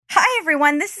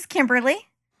everyone. This is Kimberly.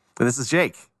 And this is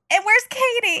Jake. And where's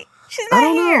Katie? She's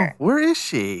not here. Know. Where is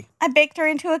she? I baked her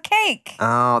into a cake.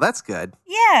 Oh, that's good.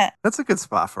 Yeah. That's a good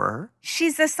spot for her.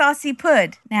 She's a saucy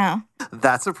pud now.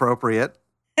 That's appropriate.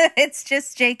 It's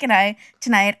just Jake and I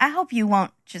tonight. I hope you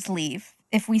won't just leave.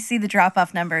 If we see the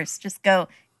drop-off numbers, just go,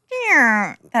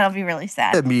 that'll be really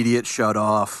sad. Immediate shut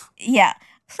off. Yeah.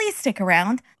 Please stick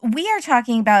around. We are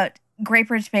talking about Great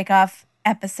British Bake Off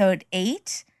episode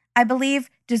 8, I believe,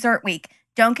 Dessert Week.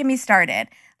 Don't get me started.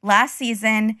 Last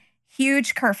season,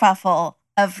 huge kerfuffle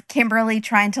of Kimberly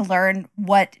trying to learn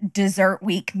what dessert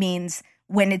week means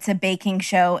when it's a baking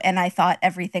show, and I thought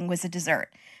everything was a dessert.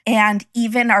 And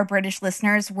even our British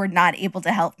listeners were not able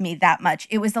to help me that much.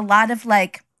 It was a lot of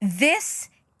like, this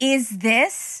is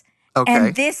this,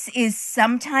 and this is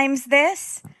sometimes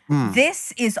this.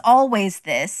 This is always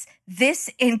this. This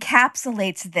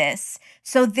encapsulates this.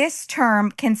 So this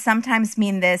term can sometimes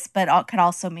mean this, but could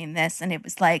also mean this. And it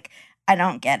was like, I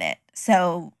don't get it.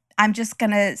 So I'm just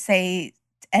going to say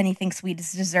anything sweet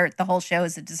is dessert. The whole show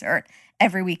is a dessert.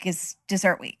 Every week is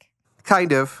dessert week.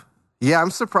 Kind of. Yeah,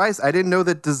 I'm surprised. I didn't know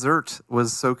that dessert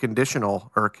was so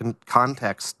conditional or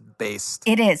context-based.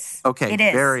 It is. Okay, it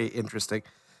is. Very interesting.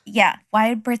 Yeah,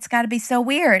 why Brits got to be so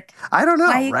weird? I don't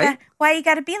know, right? Why you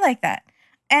got to be like that?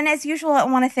 And as usual, I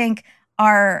want to thank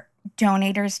our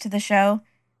donators to the show.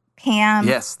 Pam,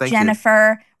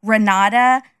 Jennifer,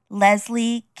 Renata,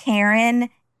 Leslie, Karen,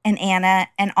 and Anna,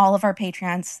 and all of our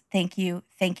Patreons. Thank you.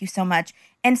 Thank you so much.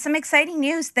 And some exciting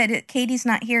news that Katie's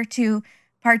not here to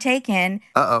partake in.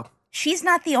 Uh-oh. She's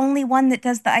not the only one that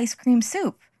does the ice cream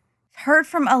soup. Heard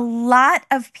from a lot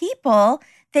of people.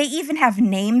 They even have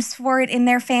names for it in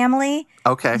their family.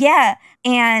 Okay. Yeah.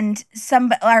 And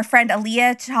our friend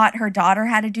Aaliyah taught her daughter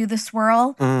how to do the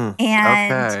swirl.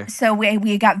 So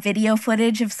we got video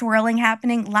footage of swirling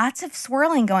happening. Lots of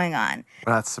swirling going on.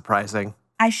 That's surprising.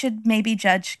 I should maybe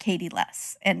judge Katie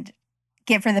less and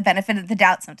give her the benefit of the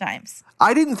doubt sometimes.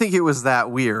 I didn't think it was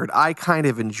that weird. I kind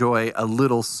of enjoy a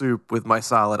little soup with my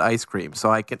solid ice cream.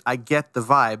 So I get the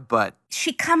vibe, but...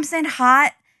 She comes in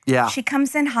hot. Yeah. She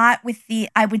comes in hot with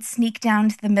I would sneak down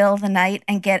to the middle of the night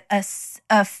and get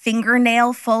a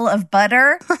fingernail full of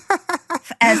butter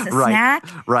as a snack.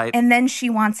 Right. And then she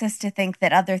wants us to think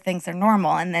that other things are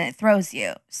normal, and then it throws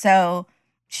you. So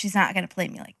she's not going to play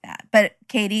me like that. But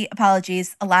Katie,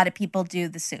 apologies. A lot of people do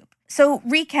the soup. So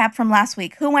recap from last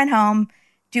week. Who went home?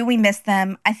 Do we miss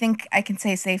them? I think I can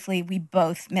say safely we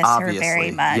both miss her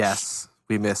very much. Yes,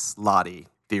 we miss Lottie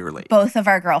dearly. Both of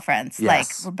our girlfriends. Yes.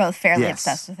 Like, we're both fairly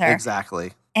obsessed with her.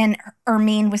 Exactly. And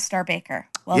Ermine was Star Baker.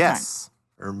 Well done.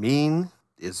 Ermine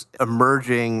is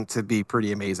emerging to be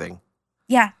pretty amazing.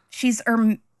 Yeah, she's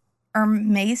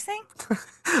amazing.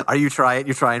 Are you trying?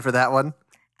 You're trying for that one?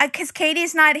 Because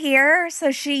Katie's not here, so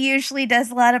she usually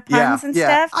does a lot of puns and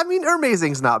stuff. I mean,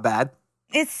 amazing's not bad.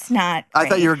 It's not great. I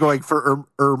thought you were going for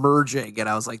emerging, and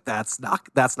I was like, that's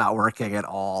not working at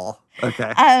all.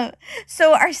 Okay.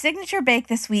 So our signature bake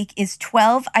this week is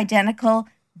 12 identical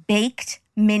baked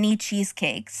mini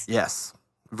cheesecakes. Yes.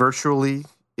 Virtually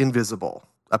invisible,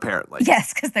 apparently.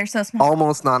 Yes, because they're so small.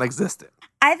 Almost non-existent.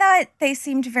 I thought they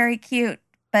seemed very cute,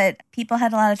 but people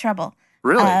had a lot of trouble.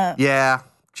 Really? Yeah.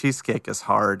 Cheesecake is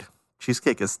hard.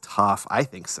 Cheesecake is tough. I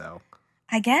think so.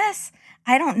 I guess.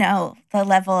 I don't know the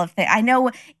level of thing. I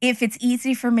know if it's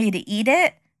easy for me to eat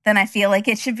it, then I feel like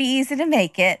it should be easy to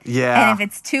make it. Yeah. And if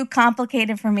it's too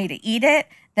complicated for me to eat it,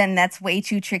 then that's way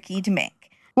too tricky to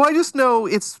make. Well, I just know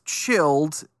it's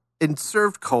chilled and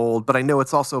served cold, but I know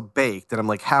it's also baked. And I'm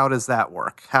like, how does that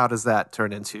work? How does that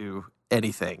turn into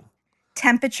anything?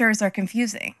 Temperatures are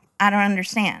confusing. I don't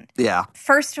understand. Yeah.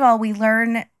 First of all, we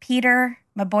learn Peter,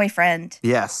 my boyfriend.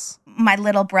 Yes. My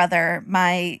little brother,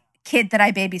 my kid that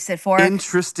I babysit for.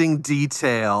 Interesting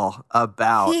detail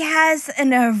about... He has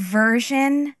an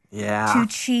aversion to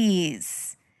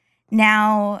cheese.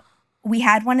 Now, we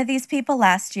had one of these people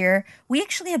last year. We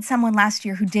actually had someone last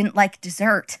year who didn't like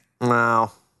dessert.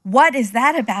 Wow. What is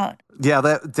that about? Yeah,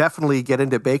 that definitely get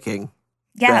into baking.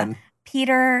 Yeah. Then.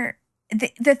 Peter...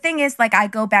 The thing is, like, I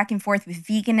go back and forth with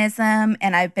veganism,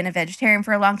 and I've been a vegetarian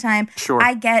for a long time. Sure.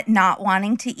 I get not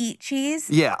wanting to eat cheese.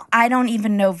 Yeah. I don't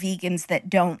even know vegans that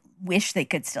don't wish they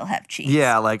could still have cheese.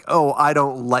 Yeah, like, oh, I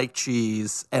don't like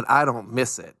cheese, and I don't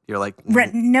miss it. You're like,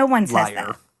 no one says liar.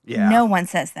 that. Yeah. No one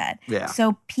says that. Yeah.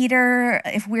 So, Peter,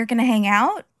 if we're going to hang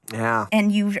out,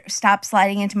 and you stop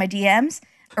sliding into my DMs,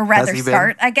 or rather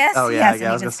start, I guess. Oh, he yeah,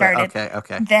 hasn't even started.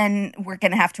 Okay. Then we're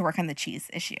going to have to work on the cheese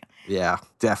issue. Yeah,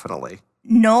 definitely.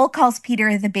 Noel calls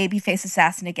Peter the babyface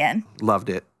assassin again. Loved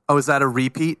it. Oh, is that a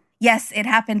repeat? Yes, it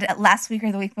happened last week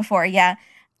or the week before, yeah.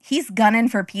 he's gunning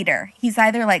for Peter. He's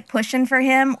either like pushing for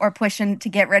him or pushing to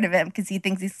get rid of him because he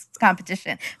thinks he's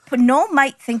competition. But Noel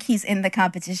might think he's in the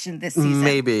competition this season.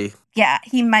 Maybe. Yeah,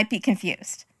 he might be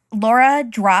confused. Laura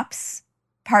drops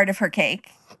part of her cake.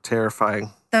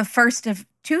 Terrifying. The first of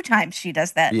 2 times she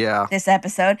does that this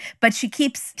episode. But she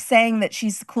keeps saying that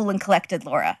she's cool and collected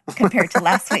Laura compared to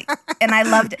last week. And I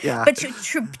loved it. Yeah. But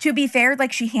to be fair,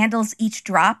 like she handles each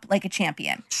drop like a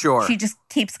champion. Sure. She just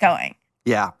keeps going.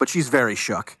 Yeah, but she's very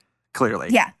shook, clearly.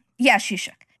 Yeah, she's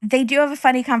shook. They do have a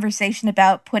funny conversation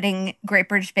about putting Great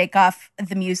British Bake Off,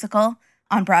 the musical,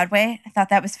 on Broadway. I thought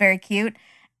that was very cute.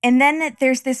 And then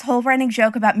there's this whole running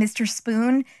joke about Mr.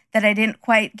 Spoon that I didn't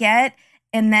quite get.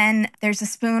 And then there's a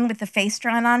spoon with the face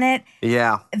drawn on it.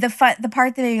 Yeah. The part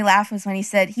that made me laugh was when he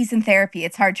said he's in therapy.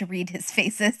 It's hard to read his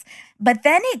faces. But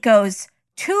then it goes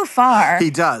too far.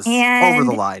 He does. Over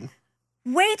the line.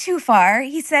 Way too far.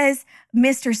 He says,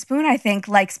 Mr. Spoon, I think,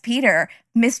 likes Peter.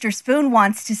 Mr. Spoon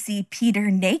wants to see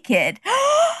Peter naked.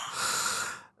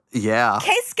 Yeah.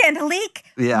 Case scandalique.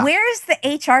 Yeah. Where is the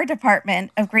HR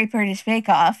department of Great British Bake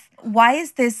Off? Why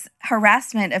is this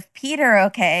harassment of Peter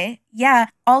okay? Yeah.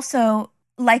 Also,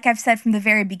 like I've said from the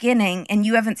very beginning, and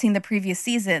you haven't seen the previous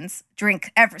seasons,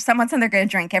 someone said they're going to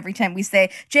drink every time we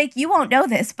say, Jake, you won't know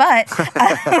this, but.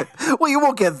 Well, you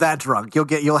won't get that drunk.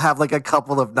 You'll have like a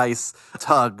couple of nice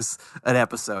tugs an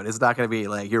episode. It's not going to be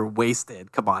like you're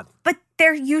wasted. Come on. But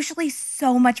they're usually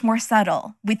so much more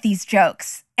subtle with these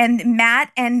jokes. And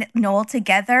Matt and Noel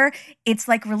together, it's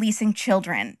like releasing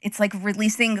children. It's like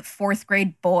releasing 4th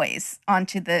grade boys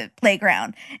onto the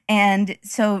playground. And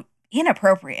so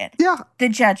inappropriate. Yeah. The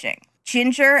judging.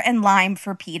 Ginger and lime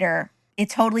for Peter. It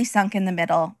totally sunk in the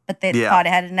middle, but they thought it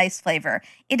had a nice flavor.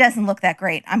 It doesn't look that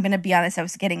great. I'm going to be honest. I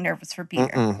was getting nervous for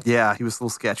Peter. Yeah, he was a little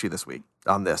sketchy this week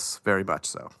on this. Very much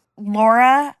so.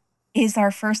 Laura is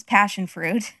our first passion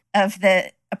fruit of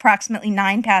the approximately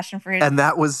 9 passion fruit. And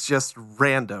that was just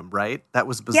random, right? That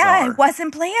was bizarre. Yeah, it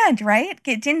wasn't planned, right?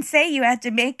 It didn't say you had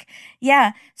to make.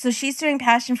 Yeah. So she's doing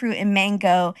passion fruit and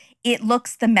mango. It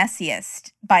looks the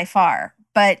messiest by far,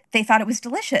 but they thought it was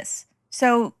delicious.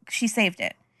 So she saved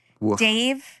it. Woof.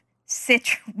 Dave,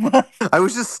 I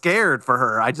was just scared for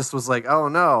her. I just was like, oh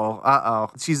no,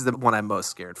 uh-oh. She's the one I'm most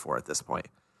scared for at this point.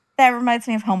 That reminds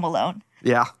me of Home Alone.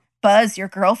 Yeah. Buzz, your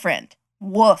girlfriend.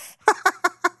 Woof.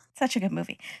 Such a good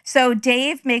movie. So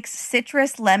Dave makes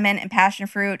citrus, lemon, and passion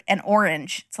fruit and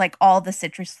orange. It's like all the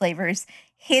citrus flavors.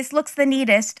 His looks the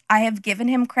neatest. I have given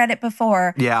him credit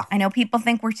before. Yeah. I know people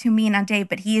think we're too mean on Dave,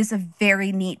 but he is a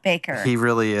very neat baker. He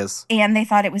really is. And they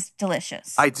thought it was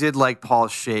delicious. I did like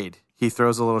Paul's shade. He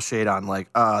throws a little shade on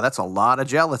like, that's a lot of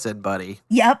gelatin, buddy.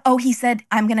 Yep. Oh, he said,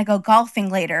 I'm going to go golfing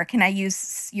later. Can I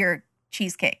use your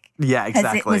cheesecake? Yeah,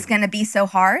 exactly. Because it was going to be so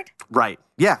hard. Right.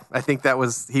 Yeah. I think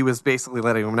he was basically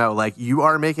letting him know, like, you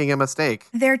are making a mistake.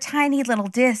 They're tiny little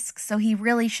discs, so he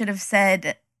really should have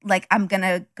said, like, I'm going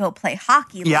to go play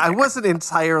hockey later. Yeah, I wasn't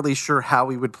entirely sure how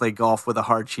we would play golf with a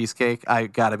hard cheesecake. I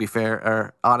got to be fair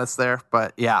or honest there.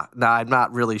 But yeah, no, I'm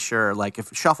not really sure. Like, if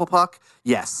shuffle puck,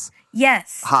 yes.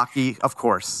 Yes. Hockey, of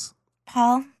course.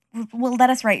 Paul, well, let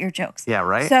us write your jokes. Yeah,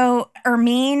 right? So,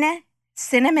 Ermine,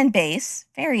 cinnamon base,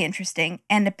 very interesting,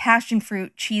 and a passion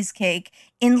fruit cheesecake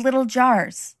in little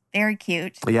jars. Very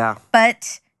cute. Yeah.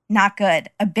 But not good.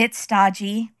 A bit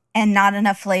stodgy and not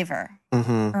enough flavor.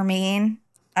 Mm-hmm. Ermine,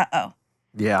 uh-oh.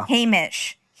 Yeah.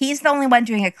 Hamish, he's the only one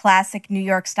doing a classic New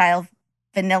York style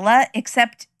vanilla,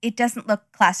 except it doesn't look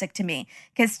classic to me.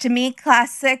 Because to me,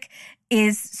 classic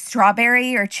is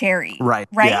strawberry or cherry. Right.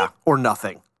 Right? Yeah. Or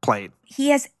nothing. Plain.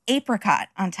 He has apricot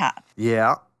on top.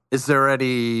 Yeah. Is there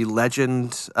any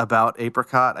legend about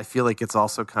apricot? I feel like it's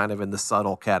also kind of in the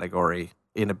subtle category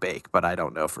in a bake, but I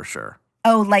don't know for sure.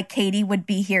 Oh, like Katie would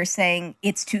be here saying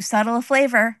it's too subtle a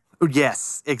flavor.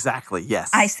 Yes, exactly.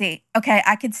 Yes. I see. Okay,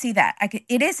 I could see that.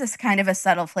 It is a kind of a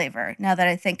subtle flavor now that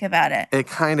I think about it. It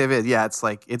kind of is. Yeah, it's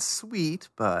like, it's sweet,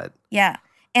 but. Yeah.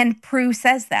 And Prue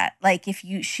says that. Like,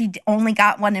 she only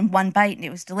got one in one bite and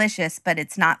it was delicious, but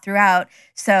it's not throughout.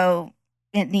 So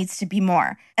it needs to be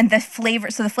more. And the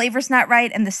flavor's not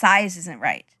right and the size isn't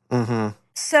right. Mm-hmm.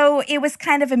 So it was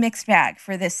kind of a mixed bag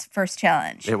for this first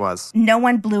challenge. It was. No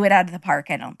one blew it out of the park,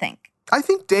 I don't think. I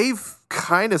think Dave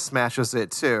kind of smashes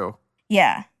it too.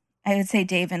 Yeah, I would say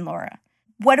Dave and Laura.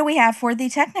 What do we have for the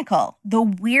technical? The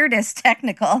weirdest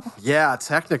technical. Yeah,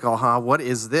 technical, huh? What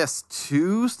is this?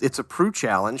 It's a Prue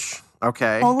challenge.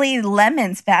 Okay. Holy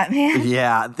lemons, Batman.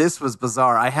 Yeah, this was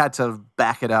bizarre. I had to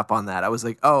back it up on that. I was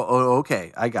like, oh,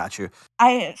 okay, I got you.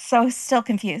 Still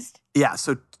confused. Yeah,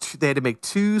 so they had to make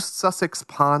 2 Sussex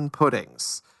pond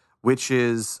puddings, which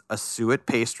is a suet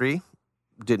pastry.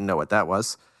 Didn't know what that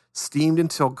was. steamed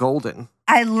until golden.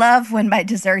 I love when my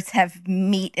desserts have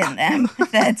meat in them.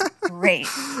 That's great.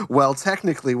 Well,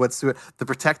 technically, what suet, the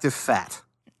protective fat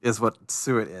is what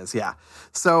suet is, yeah.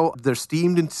 So they're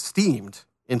steamed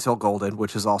until golden,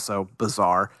 which is also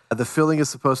bizarre. The filling is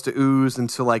supposed to ooze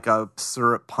into like a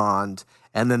syrup pond,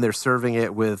 and then they're serving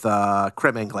it with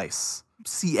creme anglaise,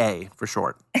 CA for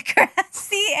short.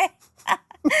 CA.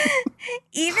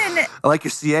 Even I like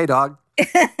your CA, dog.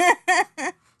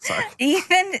 Sorry.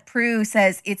 Even Prue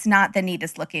says it's not the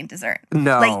neatest looking dessert.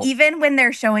 No. Like, even when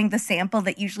they're showing the sample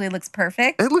that usually looks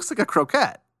perfect. It looks like a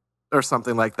croquette or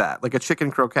something like that, like a chicken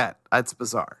croquette. It's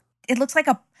bizarre. It looks like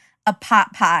a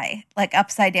pot pie, like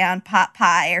upside down pot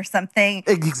pie or something.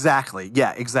 Exactly.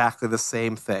 Yeah, exactly the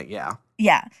same thing. Yeah.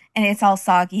 Yeah. And it's all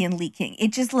soggy and leaking.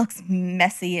 It just looks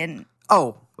messy and...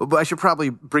 Oh, but I should probably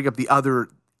bring up the other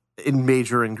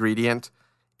major ingredient,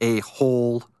 a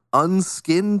whole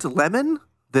unskinned lemon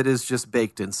that is just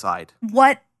baked inside.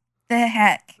 What the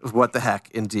heck? What the heck,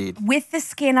 indeed. With the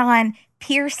skin on,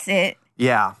 pierce it.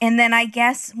 Yeah. And then I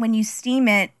guess when you steam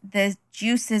it, the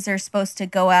juices are supposed to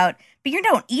go out, but you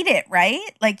don't eat it, right?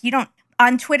 Like you don't.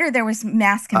 On Twitter, there was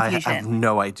mass confusion. I have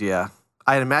no idea.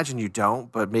 I'd imagine you don't,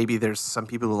 but maybe there's some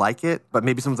people who like it. But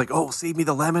maybe someone's like, "Oh, save me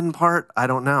the lemon part." I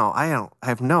don't know. I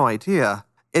have no idea.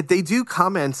 They do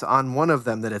comment on one of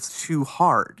them that it's too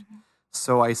hard.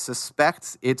 So I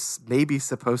suspect it's maybe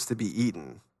supposed to be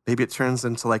eaten. Maybe it turns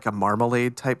into like a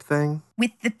marmalade type thing.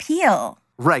 With the peel.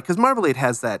 Right, because marmalade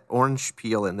has that orange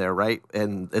peel in there, right?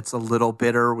 And it's a little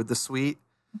bitter with the sweet.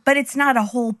 But it's not a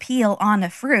whole peel on a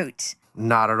fruit.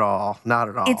 Not at all. Not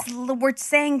at all. We're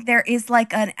saying there is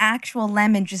like an actual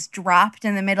lemon just dropped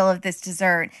in the middle of this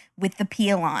dessert with the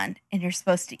peel on, and you're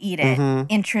supposed to eat it. Mm-hmm.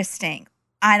 Interesting.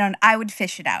 I would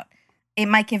fish it out. It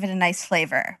might give it a nice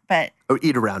flavor, but... Oh,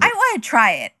 eat around it. I would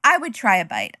try it. I would try a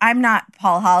bite. I'm not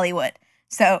Paul Hollywood,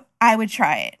 so I would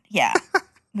try it. Yeah,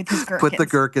 with his gherkins. Put the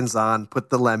gherkins on. Put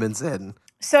the lemons in.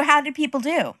 So how did people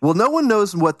do? Well, no one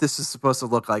knows what this is supposed to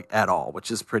look like at all,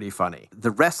 which is pretty funny.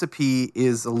 The recipe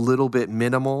is a little bit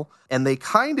minimal, and they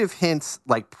kind of hint,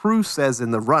 like Prue says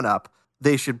in the run-up,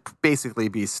 they should basically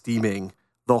be steaming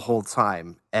the whole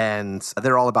time. And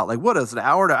they're all about, like, what is it, an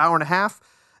hour to hour and a half?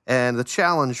 And the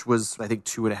challenge was, I think,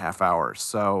 2.5 hours.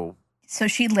 So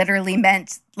she literally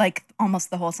meant like almost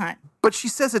the whole time. But she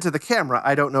says it to the camera.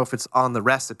 I don't know if it's on the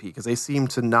recipe because they seem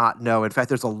to not know. In fact,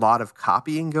 there's a lot of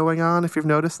copying going on, if you've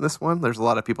noticed in this one. There's a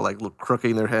lot of people like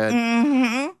crooking their head.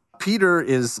 Mm-hmm. Peter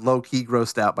is low-key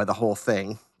grossed out by the whole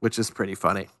thing, which is pretty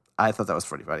funny. I thought that was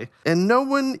pretty funny. And no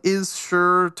one is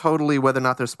sure totally whether or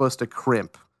not they're supposed to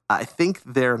crimp. I think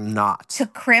they're not. To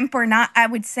crimp or not, I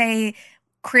would say...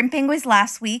 Crimping was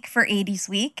last week for 80s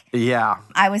week. Yeah.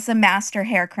 I was a master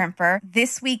hair crimper.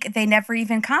 This week, they never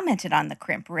even commented on the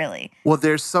crimp, really. Well,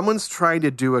 someone's trying to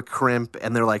do a crimp,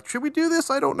 and they're like, should we do this?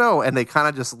 I don't know. And they kind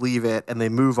of just leave it, and they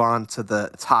move on to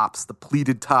the tops, the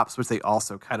pleated tops, which they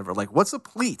also kind of are like, what's a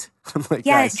pleat? I'm like,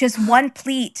 yeah, guys. Just one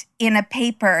pleat in a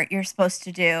paper you're supposed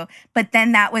to do. But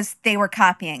then they were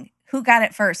copying. Who got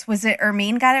it first? Was it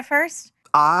Ermine got it first?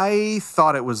 I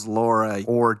thought it was Laura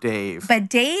or Dave. But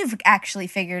Dave actually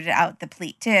figured out the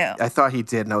pleat, too. I thought he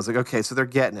did, and I was like, okay, so they're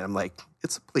getting it. I'm like,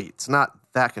 it's a pleat. It's not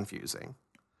that confusing.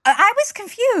 I was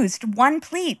confused. One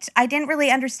pleat. I didn't really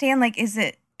understand, like, is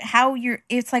it how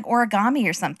it's like origami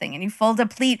or something, and you fold a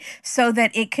pleat so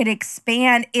that it could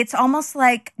expand. It's almost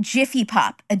like Jiffy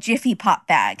Pop, a Jiffy Pop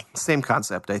bag. Same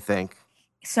concept, I think.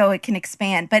 So it can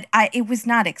expand, but it was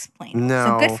not explained.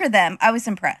 No. So good for them. I was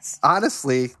impressed.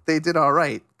 Honestly, they did all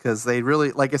right because they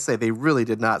really, like I say, they really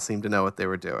did not seem to know what they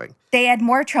were doing. They had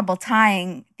more trouble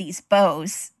tying these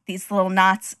bows, these little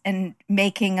knots, and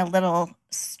making a little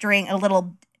string, a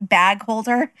little bag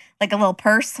holder, like a little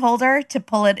purse holder to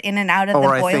pull it in and out of the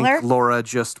boiler. I think Laura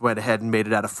just went ahead and made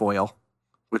it out of foil,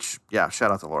 which, yeah,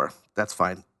 shout out to Laura. That's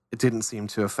fine. It didn't seem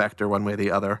to affect her one way or the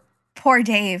other. Poor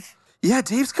Dave. Yeah,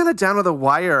 Dave's kind of down to the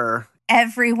wire.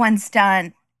 Everyone's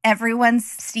done. Everyone's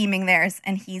steaming theirs,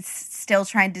 and he's still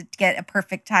trying to get a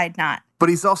perfect tied knot. But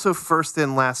he's also first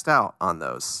in, last out on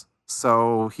those.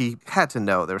 So he had to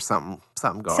know there's something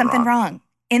going on. Something wrong.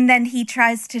 And then he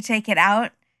tries to take it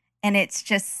out, and it's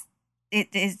just,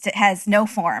 it has no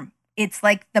form. It's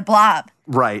like the blob.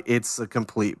 Right. It's a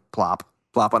complete plop.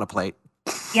 Plop on a plate.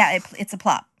 Yeah, it's a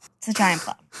plop. It's a giant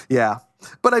plop. Yeah.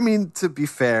 But I mean, to be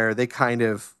fair, they kind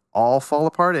of all fall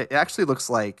apart. It actually looks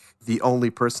like the only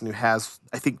person who has,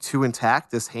 I think, 2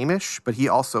 intact is Hamish, but he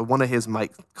also, one of his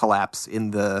might collapse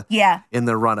in the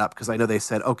run-up, because I know they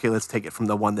said, okay, let's take it from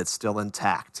the one that's still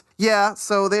intact. Yeah,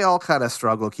 so they all kind of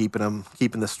struggle keeping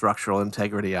the structural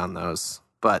integrity on those.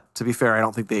 But to be fair, I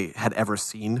don't think they had ever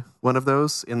seen one of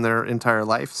those in their entire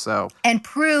life. So, And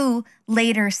Prue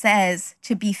later says,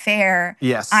 to be fair,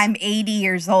 yes. I'm 80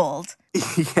 years old.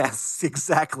 Yes,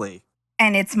 exactly.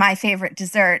 And it's my favorite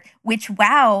dessert, which,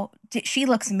 wow, she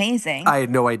looks amazing. I had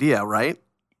no idea, right?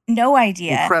 No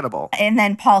idea. Incredible. And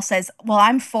then Paul says, well,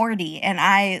 I'm 40, and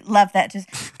I love that.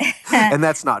 And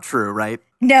that's not true, right?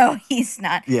 No, he's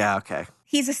not. Yeah, okay.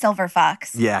 He's a silver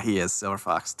fox. Yeah, he is. Silver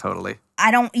Fox, totally.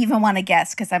 I don't even want to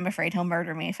guess because I'm afraid he'll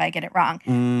murder me if I get it wrong.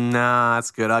 Nah,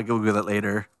 that's good. I'll Google it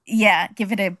later. Yeah,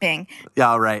 give it a bing. Yeah,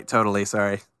 all right. Totally.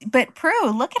 Sorry. But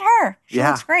Prue, look at her. She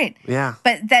looks great. Yeah.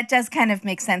 But that does kind of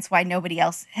make sense why nobody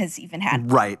else has even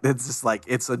had. Right. It's just like,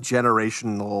 it's a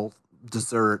generational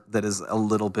dessert that is a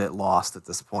little bit lost at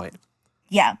this point.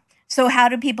 Yeah. So how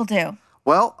do people do?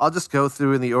 Well, I'll just go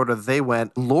through in the order they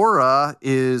went. Laura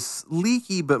is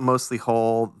leaky but mostly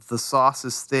whole. The sauce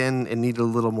is thin and needed a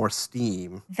little more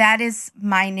steam. That is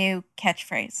my new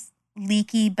catchphrase.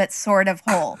 Leaky but sort of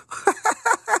whole.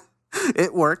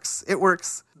 It works. It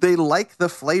works. They like the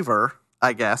flavor,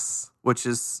 I guess, which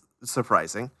is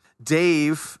surprising.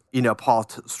 Dave, Paul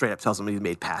straight up tells him he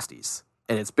made pasties.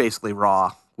 And it's basically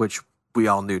raw, which we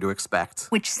all knew to expect.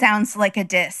 Which sounds like a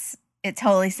diss. It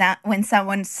totally sounds when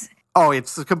someone's... Oh,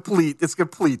 it's complete diss.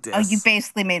 Oh, you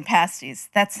basically made pasties.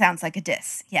 That sounds like a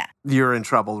diss. Yeah. You're in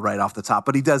trouble right off the top.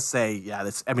 But he does say, yeah,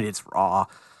 it's raw.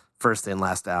 First in,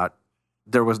 last out.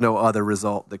 There was no other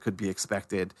result that could be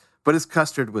expected. But his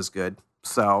custard was good.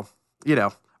 So,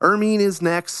 Ermine is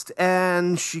next,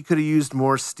 and she could have used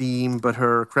more steam, but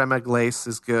her creme glace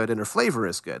is good, and her flavor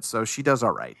is good. So she does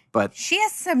all right. But she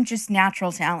has some just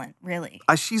natural talent, really.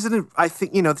 I think, she's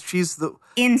the...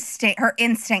 Her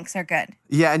instincts are good.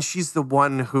 Yeah, and she's the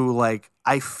one who,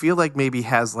 I feel like maybe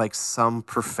has, some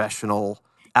professional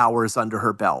hours under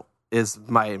her belt, is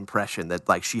my impression,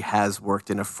 that, she has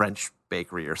worked in a French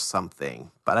bakery or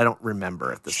something, but I don't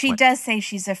remember at this point. She does say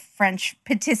she's a French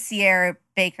patissiere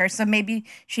baker, so maybe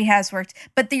she has worked,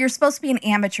 but you're supposed to be an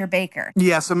amateur baker.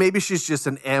 Yeah, so maybe she's just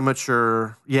an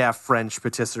amateur, French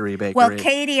patisserie baker. Well,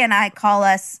 Katie and I call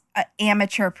us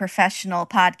amateur professional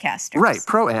podcasters. Right,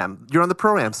 Pro-Am. You're on the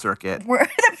Pro-Am circuit. We're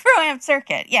the Pro-Am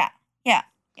circuit, yeah.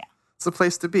 It's a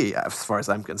place to be, as far as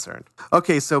I'm concerned.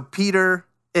 Okay, so Peter,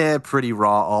 pretty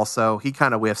raw also. He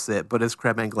kind of whiffs it, but his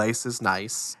creme anglaise is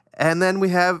nice. And then we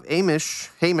have Hamish,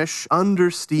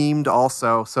 understeamed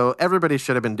also. So everybody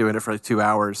should have been doing it for 2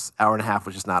 hours, hour and a half,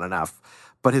 which is not enough.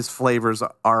 But his flavors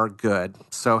are good.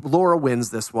 So Laura wins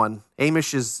this one.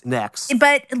 Hamish is next.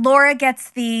 But Laura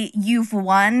gets the you've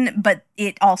won, but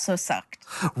it also sucked.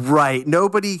 Right.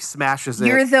 Nobody smashes it.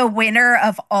 You're the winner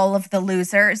of all of the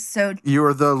losers. So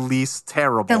you're the least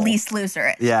terrible. The least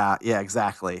loser. Yeah,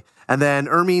 exactly. And then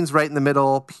Ermine's right in the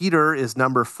middle. Peter is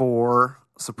number 4.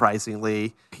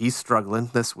 Surprisingly, he's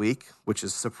struggling this week, which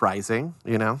is surprising,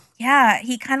 Yeah,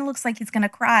 he kind of looks like he's going to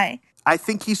cry. I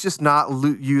think he's just not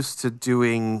used to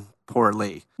doing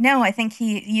poorly. No, I think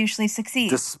he usually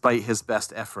succeeds. Despite his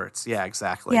best efforts. Yeah,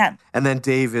 exactly. Yeah. And then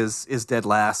Dave is dead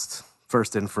last,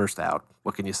 first in, first out.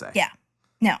 What can you say? Yeah.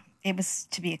 No, it was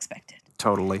to be expected.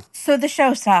 Totally. So the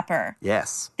showstopper.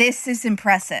 Yes. This is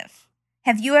impressive.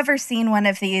 Have you ever seen one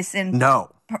of these No.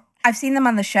 I've seen them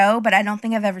on the show, but I don't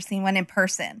think I've ever seen one in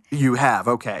person. You have?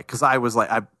 Okay. Because I was like,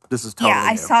 this is totally Yeah,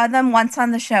 I new. saw them once on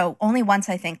the show. Only once,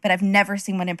 I think, but I've never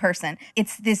seen one in person.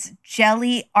 It's this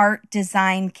jelly art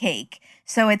design cake.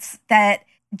 So it's that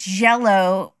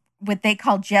Jell-O, what they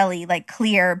call jelly, like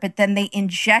clear, but then they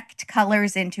inject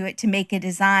colors into it to make a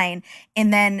design.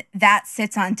 And then that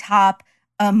sits on top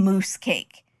a mousse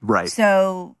cake. Right.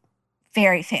 So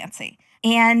very fancy.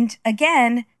 And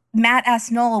again, Matt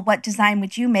asked Noel, what design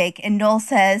would you make? And Noel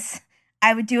says,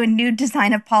 I would do a nude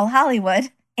design of Paul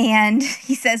Hollywood. And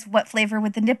he says, what flavor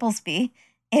would the nipples be?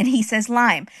 And he says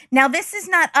lime. Now, this is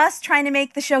not us trying to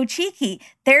make the show cheeky.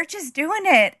 They're just doing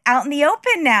it out in the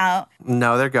open now.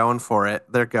 No, they're going for it.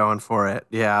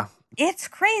 Yeah. It's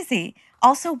crazy.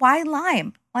 Also, why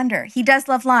lime? Wonder. He does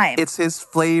love lime. It's his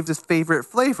favorite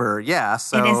flavor. Yeah.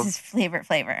 So it is his favorite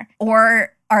flavor.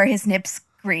 Or are his nips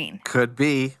green? Could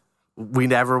be. We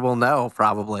never will know,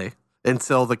 probably,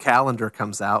 until the calendar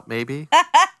comes out, maybe.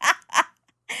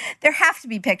 There have to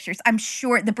be pictures. I'm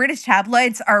sure the British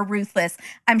tabloids are ruthless.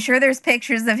 I'm sure there's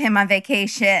pictures of him on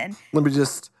vacation. Let me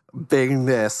just bang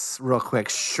this real quick.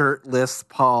 Shirtless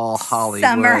Paul Hollywood.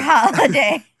 Summer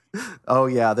holiday. Oh,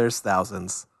 yeah, there's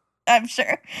thousands. I'm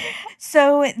sure.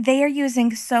 So they are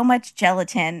using so much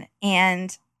gelatin.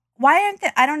 And why aren't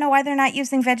they? I don't know why they're not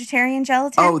using vegetarian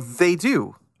gelatin. Oh, they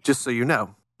do, just so you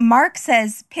know. Mark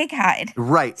says pig hide.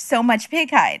 Right. So much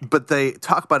pig hide. But they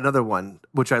talk about another one,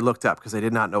 which I looked up because I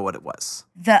did not know what it was.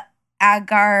 The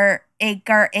agar,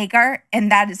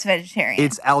 and that is vegetarian.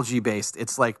 It's algae based.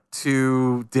 It's like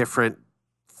 2 different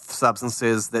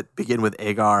substances that begin with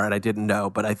agar, and I didn't know,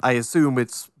 but I assume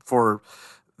it's for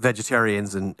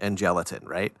vegetarians and gelatin,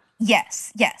 right?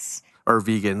 Yes. Or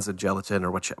vegans and gelatin,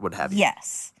 or what have you.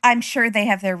 Yes. I'm sure they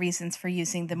have their reasons for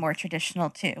using the more traditional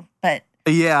too, but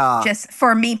yeah, just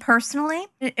for me personally,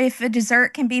 if a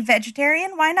dessert can be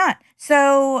vegetarian, why not?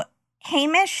 So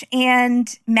Hamish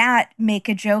and Matt make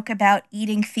a joke about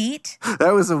eating feet.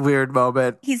 that was a weird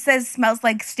moment. He says, smells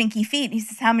like stinky feet. He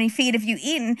says, how many feet have you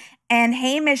eaten? And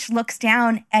Hamish looks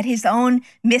down at his own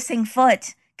missing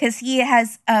foot because he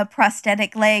has a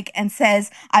prosthetic leg and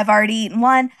says, I've already eaten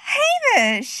one.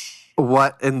 Hamish!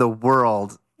 What in the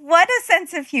world? What a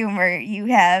sense of humor you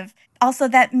have. Also,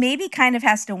 that maybe kind of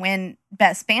has to win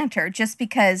Best Banter just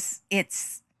because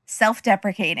it's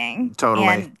self-deprecating. Totally.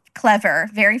 And clever,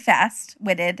 very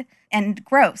fast-witted, and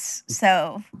gross.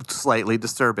 So slightly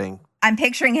disturbing. I'm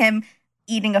picturing him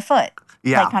eating a foot,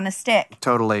 like on a stick.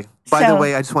 Totally. By the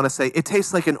way, I just want to say, it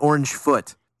tastes like an orange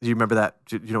foot. Do you remember that?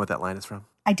 Do you know what that line is from?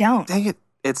 I don't. Dang it.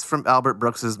 It's from Albert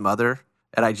Brooks's Mother.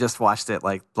 And I just watched it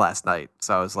like last night.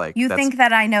 So I was like, you think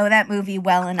that I know that movie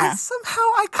well enough? Somehow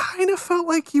I kind of felt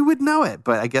like you would know it,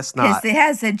 but I guess not. Because it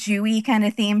has a Jewy kind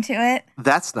of theme to it.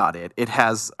 That's not it. It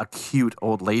has a cute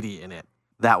old lady in it.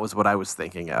 That was what I was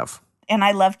thinking of. And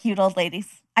I love cute old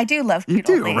ladies. I do love cute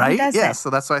old ladies. You do, right? Who doesn't? Yeah, so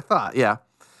that's what I thought.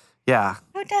 Yeah.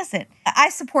 Who doesn't? I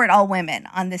support all women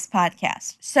on this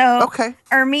podcast. So okay.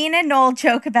 Ermine and Noel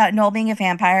joke about Noel being a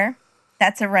vampire.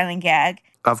 That's a running gag.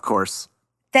 Of course.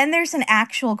 Then there's an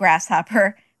actual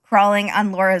grasshopper crawling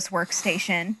on Laura's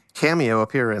workstation. Cameo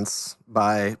appearance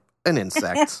by an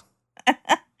insect.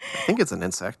 I think it's an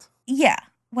insect. Yeah.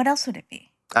 What else would it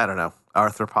be? I don't know.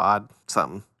 Arthropod,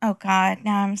 something. Oh, God.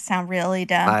 Now I'm sound really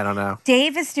dumb. I don't know.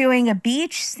 Dave is doing a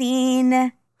beach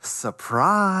scene.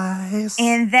 Surprise.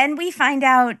 And then we find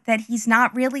out that he's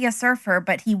not really a surfer,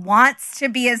 but he wants to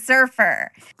be a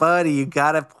surfer. Buddy, you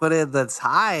gotta put in the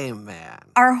time, man.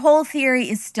 Our whole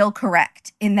theory is still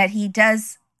correct in that he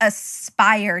does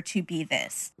aspire to be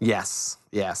this. Yes.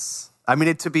 I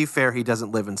mean, to be fair, he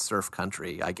doesn't live in surf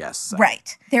country, I guess. So.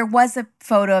 Right. There was a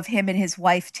photo of him and his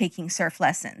wife taking surf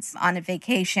lessons on a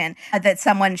vacation that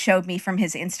someone showed me from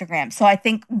his Instagram. So I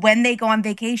think when they go on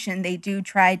vacation, they do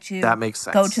try to that makes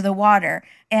sense. Go to the water.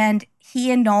 And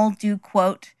he and Noel do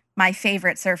quote my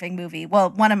favorite surfing movie.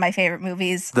 Well, one of my favorite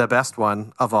movies. The best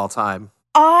one of all time.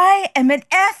 I am an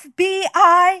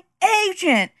FBI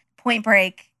agent. Point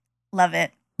Break. Love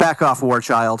it. Back off, war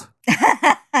child.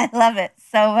 I love it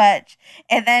so much.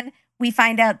 And then we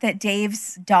find out that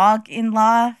Dave's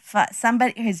dog-in-law,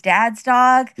 his dad's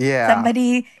dog,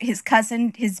 somebody, his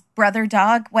cousin, his brother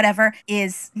dog, whatever,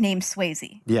 is named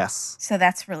Swayze. Yes. So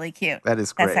that's really cute. That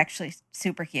is great. That's actually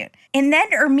super cute. And then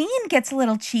Ermine gets a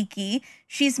little cheeky.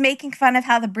 She's making fun of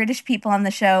how the British people on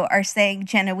the show are saying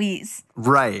Genoese.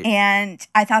 Right. And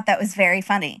I thought that was very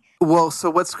funny. Well, so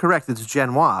what's correct? It's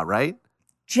Genois, right?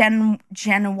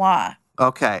 Genois.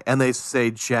 Okay, and they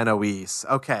say Genoese.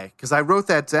 Okay, because I wrote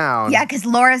that down. Yeah, because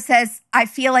Laura says, I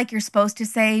feel like you're supposed to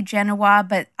say Genoa,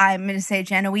 but I'm going to say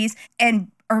Genoese.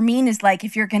 And Ermine is like,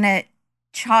 if you're going to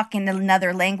chalk in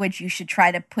another language, you should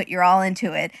try to put your all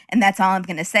into it. And that's all I'm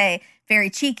going to say. Very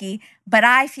cheeky. But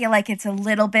I feel like it's a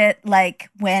little bit like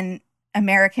when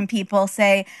American people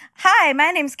say, hi, my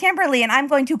name's Kimberly, and I'm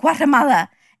going to Guatemala.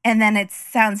 And then it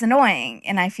sounds annoying.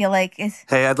 And I feel like it's...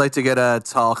 Hey, I'd like to get a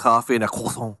tall coffee and a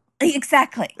croissant.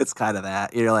 Exactly. It's kind of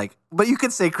that. You're like, but you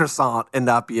could say croissant and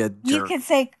not be a jerk. You could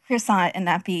say croissant and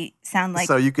not sound like...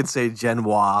 So you could say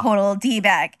Genois. Total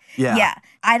D-bag. Yeah.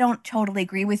 I don't totally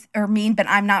agree with Ermine, but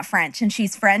I'm not French, and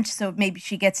she's French, so maybe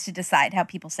she gets to decide how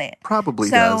people say it.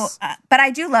 Probably does. But I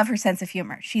do love her sense of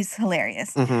humor. She's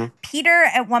hilarious. Mm-hmm. Peter,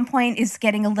 at one point, is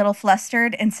getting a little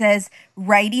flustered and says,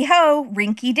 righty-ho,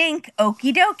 rinky-dink,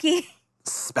 okie-dokie.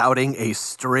 Spouting a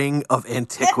string of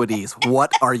antiquities.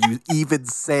 What are you even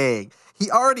saying?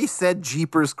 He already said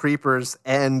Jeepers Creepers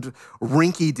and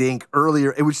Rinky Dink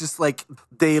earlier. It was just like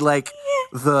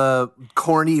the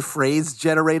corny phrase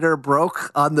generator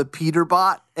broke on the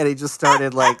Peterbot, and he just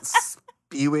started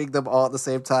spewing them all at the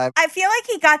same time. I feel like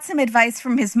he got some advice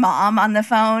from his mom on the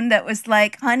phone that was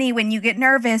like, honey, when you get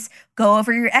nervous, go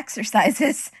over your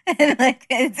exercises. And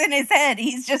it's in his head.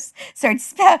 He's just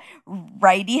starts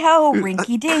righty-ho,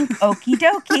 rinky-dink,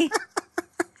 okie-dokie.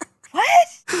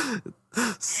 What?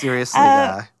 Seriously,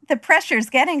 guy. The pressure's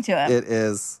getting to him. It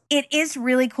is. It is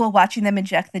really cool watching them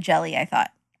inject the jelly, I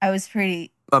thought. I was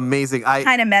pretty... Amazing.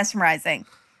 Kind of mesmerizing.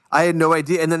 I had no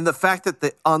idea. And then the fact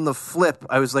that on the flip,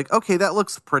 I was like, okay, that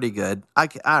looks pretty good. All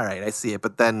right, I see it.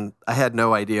 But then I had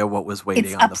no idea what was waiting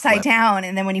It's on the flip. upside down,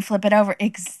 and then when you flip it over,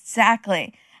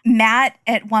 exactly. Matt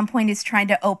at one point is trying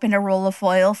to open a roll of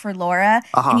foil for Laura.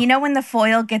 Uh-huh. And you know when the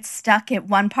foil gets stuck at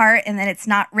one part and then it's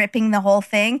not ripping the whole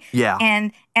thing? Yeah.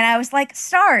 And I was like,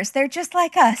 stars, they're just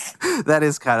like us. That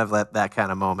is kind of that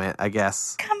kind of moment, I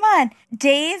guess. Come on.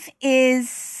 Dave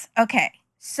is, okay.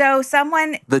 So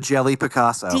someone The Jelly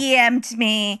Picasso. DM'd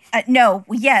me. No,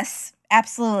 yes,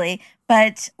 absolutely.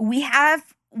 But we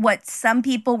have what some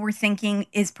people were thinking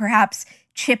is perhaps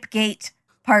Chipgate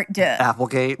Part 2.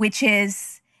 Applegate. Which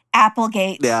is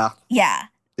Applegate. Yeah. Yeah.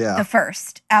 The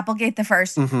first. Applegate the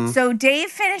first. Mm-hmm. So Dave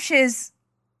finishes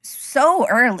so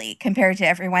early compared to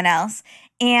everyone else.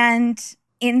 And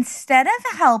instead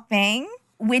of helping,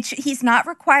 which he's not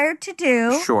required to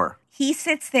do, Sure. he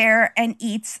sits there and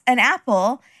eats an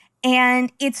apple.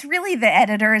 And it's really the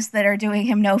editors that are doing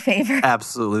him no favor.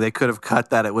 Absolutely. They could have cut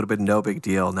that. It would have been no big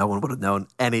deal. No one would have known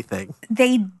anything.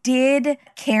 They did,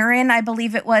 Karen, I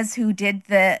believe it was, who did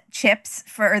the chips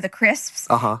or the crisps,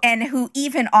 and who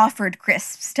even offered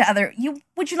crisps to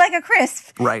would you like a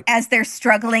crisp? Right. As they're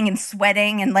struggling and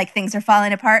sweating and like things are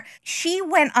falling apart. She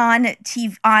went on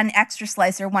TV, on Extra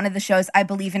Slicer, one of the shows, I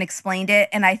believe, and explained it.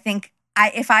 And I think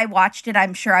if I watched it,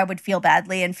 I'm sure I would feel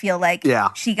badly and feel like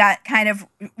she got kind of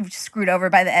screwed over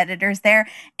by the editors there.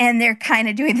 And they're kind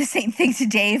of doing the same thing to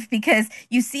Dave because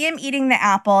you see him eating the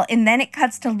apple and then it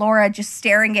cuts to Laura just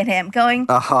staring at him going, you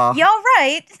all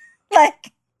right?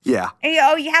 Like, yeah.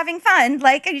 Are you having fun?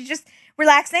 Like, are you just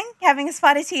relaxing, having a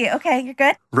spot of tea? Okay, you're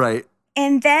good. Right.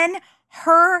 And then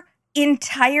her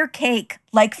entire cake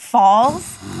like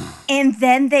falls. And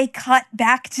then they cut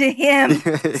back to him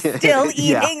still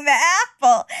eating the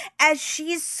apple as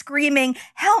she's screaming,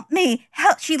 help me,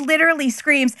 help. She literally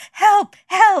screams, help,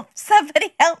 help,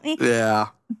 somebody help me. Yeah.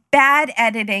 Bad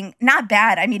editing. Not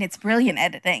bad. I mean, it's brilliant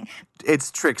editing. It's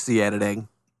tricksy editing.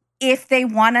 If they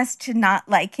want us to not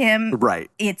like him,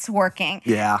 it's working.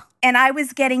 Yeah. And I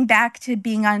was getting back to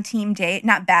being on Team Date.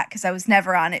 Not back because I was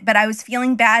never on it, but I was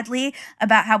feeling badly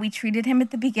about how we treated him at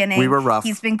the beginning. We were rough.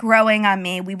 He's been growing on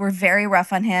me. We were very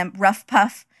rough on him. Rough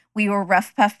puff. We were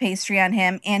rough puff pastry on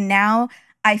him. And now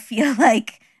I feel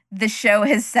like the show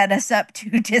has set us up to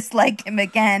dislike him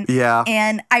again. Yeah.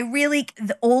 And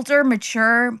the older,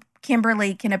 mature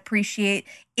Kimberly can appreciate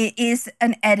it is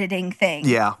an editing thing.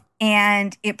 Yeah.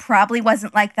 And it probably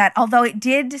wasn't like that, although it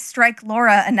did strike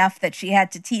Laura enough that she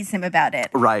had to tease him about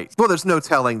it. Right. Well, there's no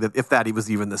telling that if that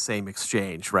was even the same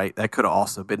exchange, right? That could have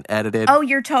also been edited. Oh,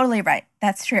 you're totally right.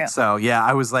 That's true. So, yeah,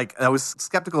 I was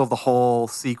skeptical of the whole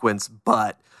sequence,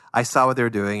 but I saw what they were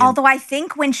doing. Although I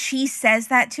think when she says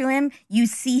that to him, you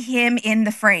see him in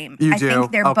the frame. I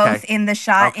think they're both in the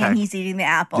shot and he's eating the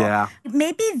apple. Yeah.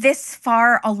 Maybe this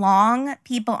far along,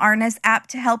 people aren't as apt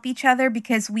to help each other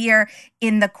because we are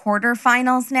in the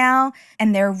quarterfinals now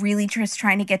and they're really just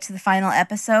trying to get to the final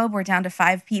episode. We're down to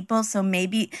 5 people. So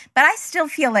maybe, but I still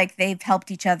feel like they've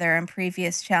helped each other in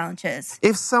previous challenges.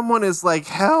 If someone is like,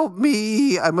 help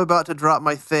me, I'm about to drop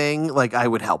my thing, like I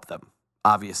would help them,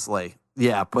 obviously.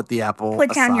 Yeah, put the apple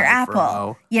Put down your aside for a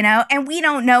apple, and we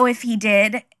don't know if he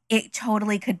did. It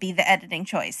totally could be the editing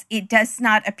choice. It does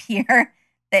not appear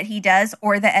that he does,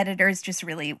 or the editors just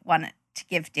really want to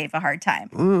give Dave a hard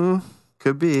time.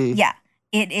 Could be. Yeah,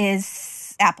 it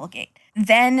is Applegate.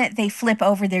 Then they flip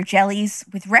over their jellies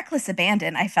with reckless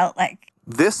abandon, I felt like.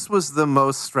 This was the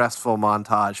most stressful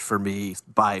montage for me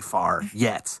by far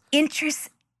yet.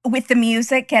 With the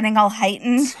music getting all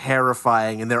heightened.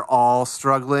 Terrifying, and they're all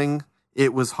struggling.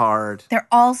 It was hard. They're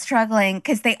all struggling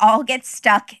because they all get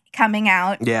stuck coming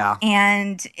out. Yeah.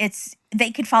 And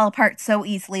they could fall apart so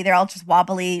easily. They're all just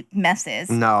wobbly messes.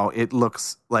 No, it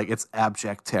looks like it's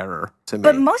abject terror to me.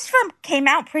 But most of them came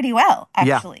out pretty well,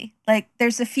 actually. Yeah. Like,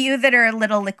 there's a few that are a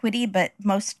little liquidy, but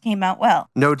most came out well.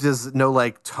 No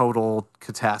like total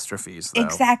catastrophes, though.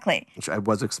 Exactly. Which I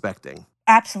was expecting.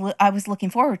 Absolutely. I was looking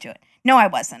forward to it. No, I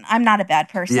wasn't. I'm not a bad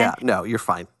person. Yeah, no, you're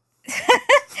fine.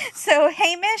 So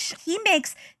Hamish, he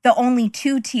makes the only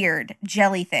 2-tiered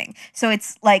jelly thing. So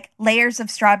it's like layers of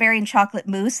strawberry and chocolate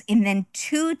mousse and then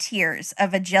 2 tiers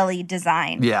of a jelly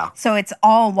design. Yeah. So it's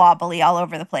all wobbly all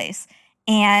over the place.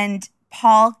 And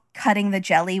Paul cutting the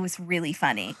jelly was really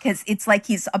funny because it's like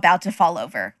he's about to fall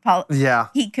over. Paul,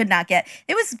 he could not get.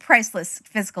 It was priceless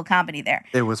physical comedy there.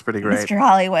 It was pretty great. Mr.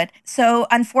 Hollywood. So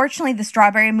unfortunately, the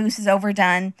strawberry mousse is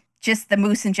overdone. Just the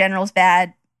mousse in general is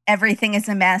bad. Everything is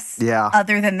a mess. Yeah.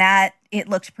 Other than that, it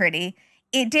looked pretty.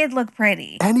 It did look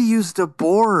pretty. And he used a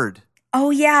board.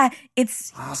 Oh, yeah.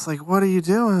 I was like, what are you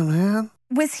doing, man?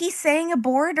 Was he saying a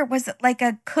board or was it like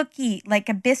a cookie, like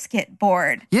a biscuit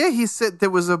board? Yeah, he said there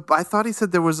was I thought he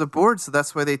said there was a board, so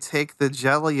that's why they take the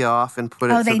jelly off and put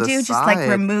it Oh, to they the do just side. like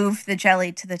remove the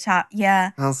jelly to the top.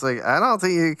 Yeah. I was like, I don't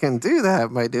think you can do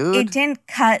that, my dude. It didn't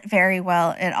cut very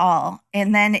well at all.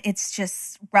 And then it's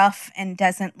just rough and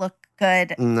doesn't look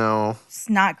good. No, It's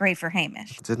not great for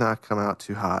Hamish. did not come out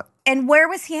too hot. And where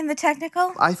was he in the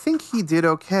technical? I think he did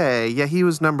okay. Yeah, he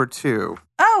was number 2.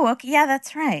 Oh, okay. Yeah,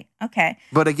 that's right. Okay.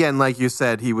 But again, like you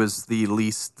said, he was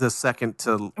the second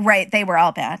to... Right. They were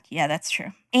all bad. Yeah, that's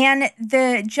true. And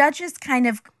the judges kind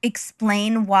of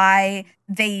explain why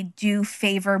they do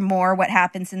favor more what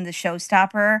happens in the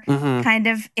showstopper. Kind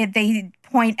of, they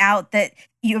point out that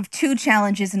you have 2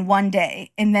 challenges in one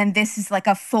day, and then this is like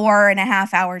a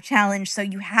 4.5-hour challenge. So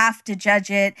you have to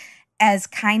judge it as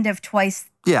kind of twice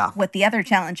what the other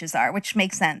challenges are, which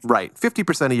makes sense. Right.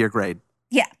 50% of your grade.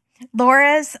 Yeah.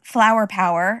 Laura's flower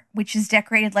power, which is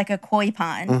decorated like a koi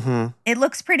pond. It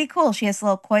looks pretty cool. She has a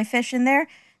little koi fish in there.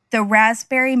 The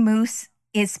raspberry mousse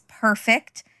is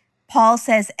perfect. Paul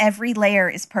says every layer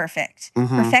is perfect.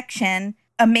 Perfection.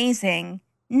 Amazing.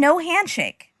 No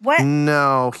handshake. What?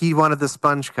 No, he wanted the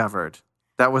sponge covered.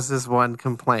 That was his one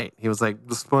complaint. He was like,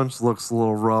 the sponge looks a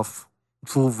little rough.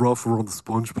 It's a little rough around the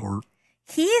sponge part.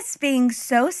 He is being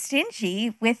so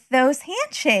stingy with those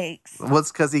handshakes. Well,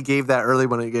 it's because he gave that early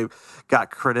when he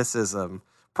got criticism,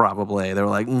 probably. They were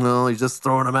like, no, he's just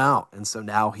throwing him out. And so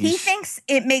now he thinks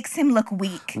it makes him look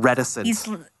weak. Reticent.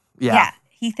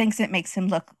 He thinks it makes him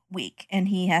look weak, and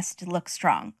he has to look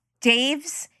strong.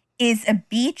 Dave's is a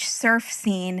beach surf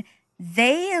scene.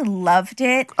 They loved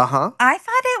it. I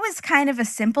thought it was kind of a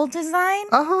simple design.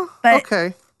 But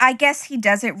okay. I guess he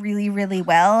does it really, really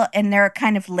well, and there are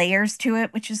kind of layers to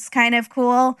it, which is kind of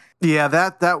cool. Yeah,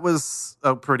 that was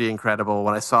pretty incredible.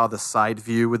 When I saw the side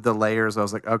view with the layers, I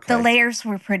was like, okay. The layers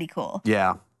were pretty cool.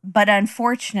 Yeah. But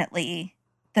unfortunately,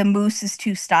 the mousse is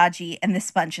too stodgy, and the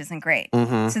sponge isn't great.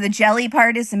 So the jelly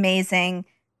part is amazing.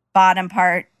 Bottom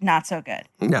part, not so good.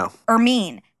 No.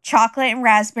 Ermine, chocolate and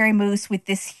raspberry mousse with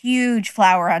this huge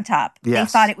flower on top. Yes.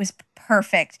 They thought it was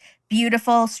perfect.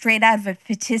 Beautiful, straight out of a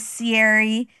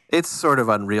patisserie. It's sort of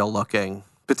unreal looking.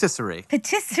 Patisserie.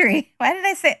 Patisserie. Why did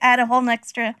I say add a whole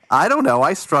extra? I don't know.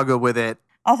 I struggle with it.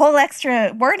 A whole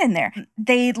extra word in there.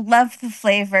 They love the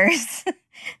flavors.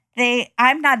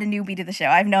 I'm not a newbie to the show.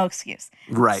 I have no excuse.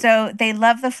 Right. So they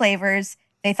love the flavors.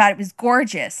 They thought it was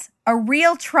gorgeous. A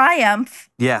real triumph.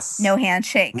 Yes. No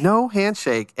handshake. No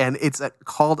handshake. And it's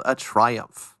called a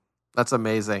triumph. That's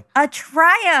amazing. A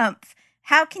triumph.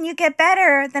 How can you get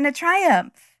better than a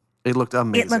triumph? It looked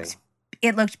amazing.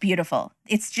 It looked beautiful.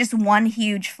 It's just one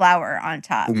huge flower on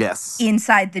top. Yes.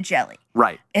 Inside the jelly.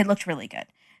 Right. It looked really good.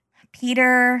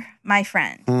 Peter, my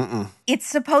friend. It's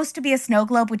supposed to be a snow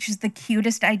globe, which is the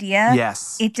cutest idea.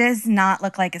 Yes. It does not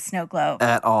look like a snow globe.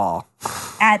 At all.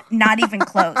 Not even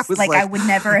close. Like I would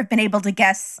never have been able to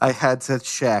guess. I had to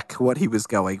check what he was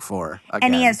going for. Again.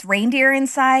 And he has reindeer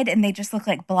inside, and they just look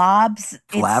like blobs.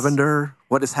 Lavender?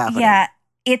 What is happening? Yeah.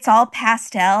 It's all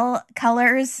pastel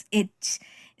colors.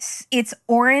 It's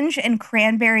orange and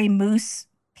cranberry mousse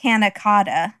panna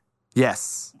cotta.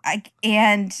 Yes.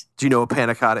 And do you know what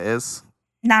panna cotta is?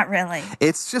 Not really.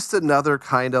 It's just another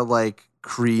kind of like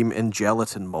cream and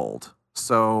gelatin mold.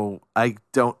 So I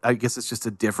guess it's just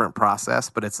a different process,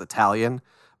 but it's Italian.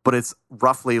 But it's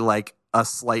roughly like a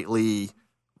slightly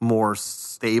more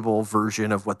stable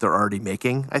version of what they're already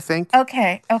making, I think.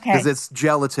 Okay. Because it's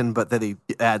gelatin, but then they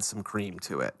add some cream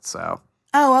to it. So.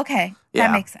 Oh, okay. Yeah.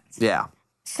 That makes sense. Yeah.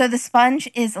 So the sponge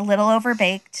is a little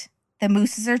overbaked. The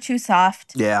mousses are too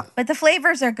soft. Yeah. But the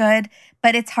flavors are good,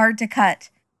 but it's hard to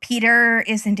cut. Peter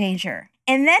is in danger.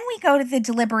 And then we go to the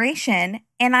deliberation,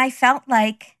 and I felt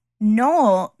like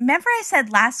Noel, remember I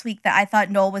said last week that I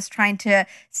thought Noel was trying to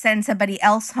send somebody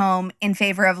else home in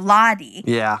favor of Lottie.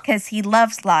 Yeah. Because he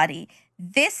loves Lottie.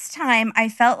 This time, I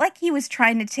felt like he was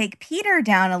trying to take Peter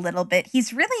down a little bit.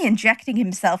 He's really injecting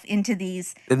himself into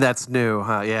these. And that's new,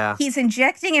 huh? Yeah. He's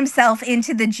injecting himself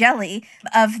into the jelly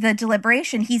of the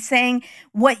deliberation. He's saying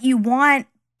what you want,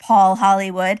 Paul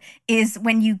Hollywood, is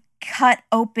when you cut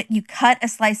a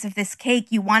slice of this cake,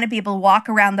 you want to be able to walk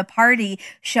around the party,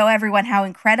 show everyone how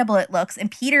incredible it looks. And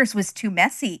Peter's was too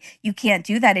messy. You can't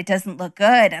do that. It doesn't look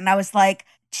good. And I was like,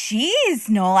 geez,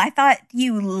 Noel, I thought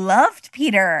you loved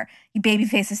Peter, you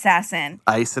babyface assassin.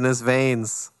 Ice in his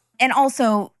veins. And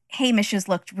also, Hamish's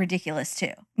looked ridiculous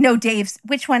too. No, Dave's,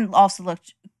 which one also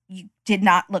did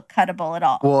not look cuttable at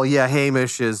all. Well, yeah,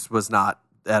 Hamish's was not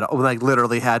at all. Like,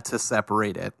 literally had to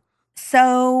separate it.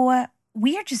 So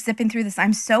we are just zipping through this.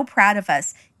 I'm so proud of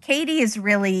us. Katie is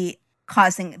really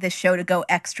causing this show to go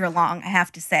extra long, I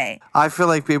have to say. I feel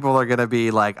like people are going to be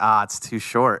like, it's too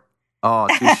short. Oh,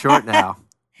 too short now.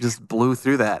 Just blew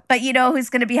through that. But you know who's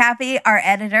going to be happy? Our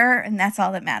editor, and that's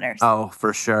all that matters. Oh,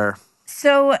 for sure.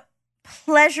 So,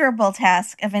 pleasurable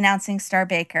task of announcing Star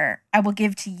Baker, I will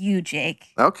give to you, Jake.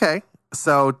 Okay.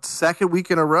 So, second week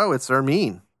in a row, it's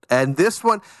Ermine. And this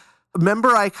one, remember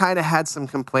I kind of had some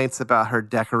complaints about her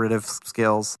decorative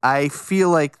skills. I feel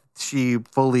like she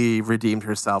fully redeemed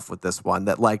herself with this one.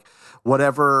 That like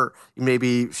whatever,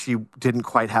 maybe she didn't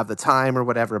quite have the time or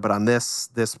whatever, but on this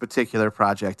particular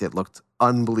project, it looked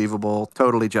unbelievable,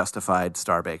 totally justified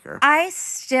Star Baker. I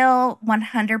still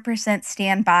 100%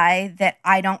 stand by that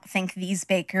I don't think these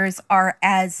bakers are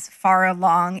as far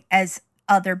along as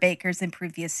other bakers in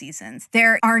previous seasons.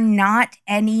 There are not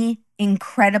any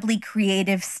incredibly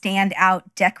creative, standout,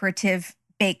 decorative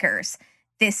bakers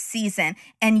this season.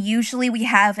 And usually we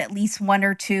have at least one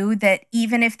or two that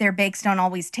even if their bakes don't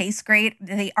always taste great,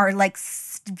 they are like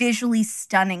visually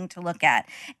stunning to look at.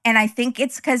 And I think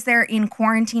it's because they're in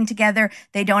quarantine together.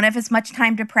 They don't have as much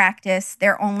time to practice.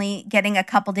 They're only getting a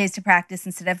couple days to practice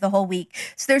instead of the whole week.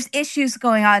 So there's issues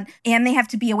going on and they have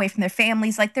to be away from their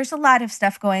families. Like there's a lot of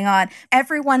stuff going on.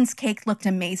 Everyone's cake looked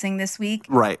amazing this week.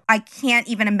 Right. I can't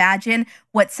even imagine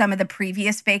what some of the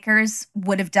previous bakers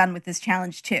would have done with this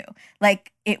challenge too.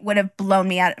 Like it would have blown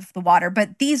me out of the water,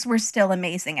 but these were still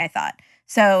amazing, I thought.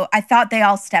 So I thought they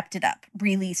all stepped it up,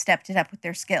 really stepped it up with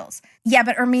their skills. Yeah,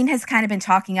 but Ermine has kind of been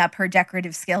talking up her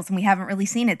decorative skills, and we haven't really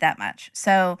seen it that much.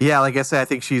 So yeah, like I said, I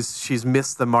think she's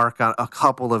missed the mark on a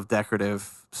couple of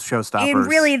decorative showstoppers. And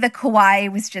really, the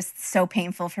kawaii was just so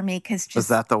painful for me because was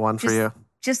that the one for you?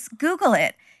 Just Google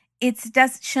it.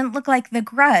 Shouldn't look like The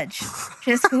Grudge.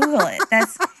 Just Google it.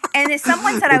 And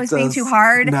someone said I was being too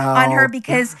hard on her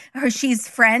because she's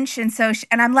French, and so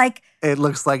and I'm like, it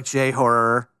looks like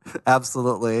J-horror.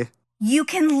 Absolutely. You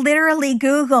can literally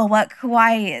Google what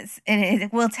kawaii is, and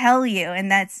it will tell you. And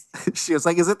that's she was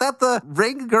like, "Is it that the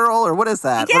ring girl, or what is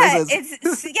that?" Yeah, what is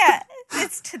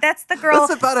that's the girl.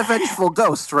 That's about a vengeful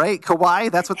ghost, right? Kawaii.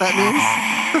 That's what that means.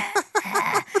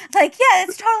 Like, yeah,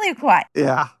 it's totally a kawaii.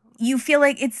 Yeah. You feel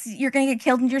like you're going to get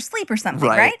killed in your sleep or something,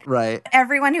 right? Right.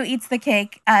 Everyone who eats the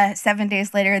cake 7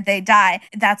 days later, they die.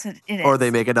 That's what it is. Or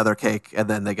they make another cake and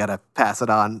then they got to pass it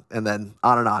on and then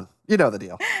on and on. You know the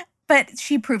deal. But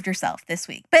she proved herself this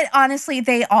week. But honestly,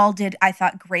 they all did, I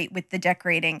thought, great with the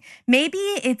decorating. Maybe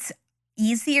it's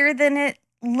easier than it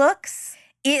looks.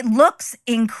 It looks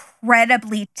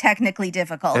incredibly technically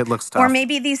difficult. It looks tough. Or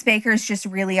maybe these bakers just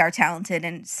really are talented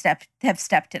and have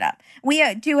stepped it up.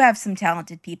 We do have some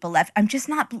talented people left. I'm just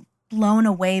not blown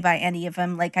away by any of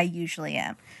them like I usually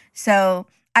am. So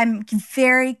I'm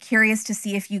very curious to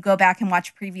see if you go back and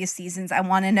watch previous seasons. I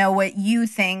want to know what you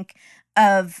think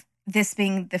of this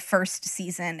being the first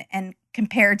season and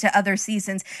compared to other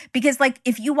seasons. Because like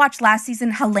if you watch last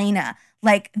season, Helena,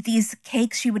 like these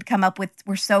cakes she would come up with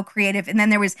were so creative. And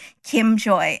then there was Kim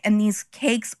Joy, and these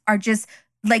cakes are just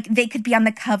like they could be on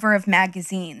the cover of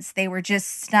magazines. They were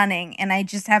just stunning. And I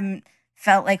just haven't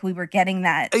felt like we were getting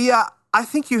that. Yeah, I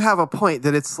think you have a point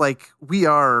that it's like we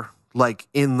are like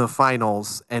in the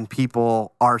finals and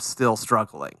people are still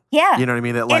struggling. Yeah. You know what I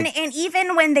mean? That and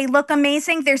even when they look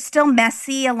amazing, they're still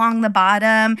messy along the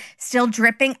bottom, still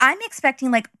dripping. I'm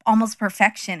expecting like almost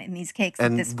perfection in these cakes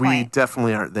at this point. And we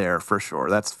definitely aren't there for sure.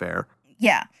 That's fair.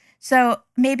 Yeah. So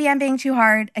maybe I'm being too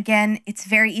hard. Again, it's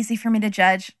very easy for me to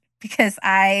judge because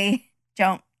I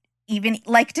don't even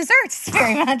like desserts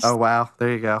very much. Oh, wow.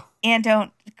 There you go. And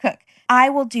don't cook. I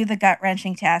will do the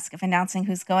gut-wrenching task of announcing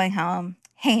who's going home.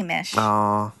 Hamish.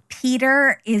 Aww.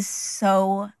 Peter is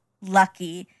so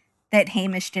lucky that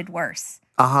Hamish did worse.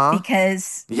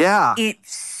 Because it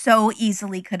so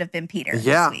easily could have been Peter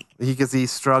this week. Because he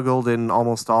struggled in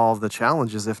almost all of the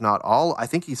challenges, if not all. I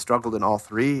think he struggled in all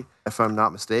three, if I'm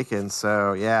not mistaken.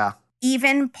 So, yeah.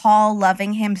 Even Paul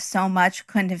loving him so much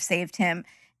couldn't have saved him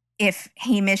if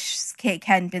Hamish's cake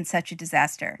hadn't been such a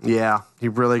disaster. Yeah, he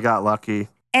really got lucky.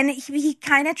 And he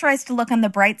kind of tries to look on the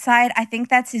bright side. I think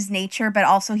that's his nature, but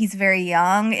also he's very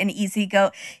young and he's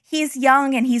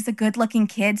young and he's a good-looking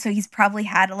kid, so he's probably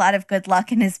had a lot of good luck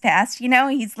in his past. You know,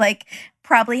 he's like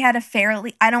probably had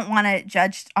I don't want to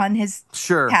judge on his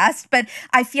past, but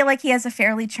I feel like he has a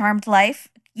fairly charmed life,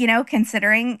 you know,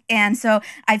 considering. And so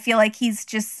I feel like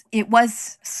it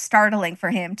was startling for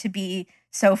him to be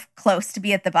so close to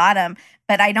be at the bottom,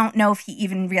 but I don't know if he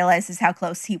even realizes how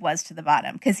close he was to the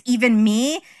bottom, because even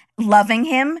me loving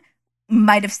him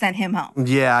might have sent him home.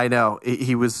 Yeah, I know.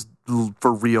 He was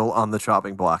for real on the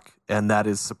chopping block, and that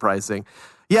is surprising.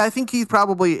 Yeah, I think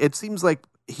it seems like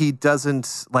he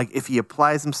doesn't, like if he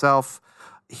applies himself,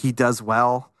 he does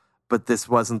well, But this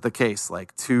wasn't the case.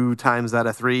 Like 2 times out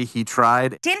of 3, he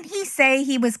tried. Didn't he say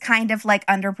he was kind of like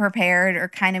underprepared or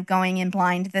kind of going in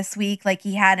blind this week? Like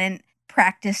he hadn't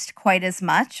practiced quite as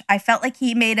much. I felt like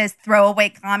he made a throwaway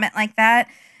comment like that.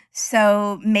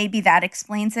 So maybe that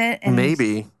explains it. And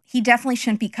Maybe. he definitely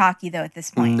shouldn't be cocky though at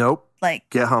this point. Nope. Like,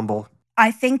 get humble.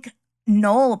 I think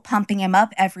Noel pumping him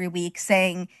up every week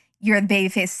saying, you're the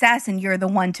babyface assassin, you're the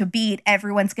one to beat,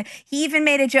 everyone's good. He even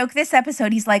made a joke this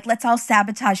episode. He's like, let's all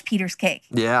sabotage Peter's cake.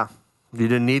 Yeah, you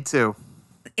didn't need to.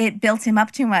 It built him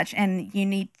up too much, and he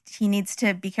needs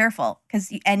to be careful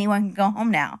because anyone can go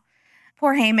home now.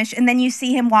 Poor Hamish. And then you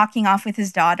see him walking off with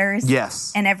his daughters.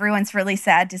 Yes. And everyone's really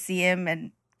sad to see him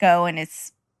and go, and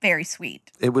it's very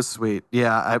sweet. It was sweet.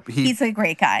 Yeah. He's a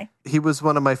great guy. He was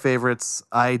one of my favorites.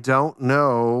 I don't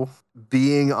know,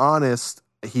 being honest,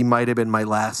 he might have been my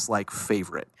last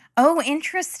favorite. Oh,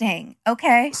 interesting.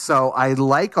 Okay. So I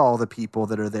like all the people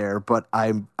that are there, but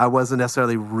I wasn't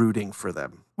necessarily rooting for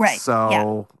them. Right.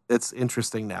 So It's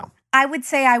interesting now. I would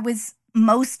say I was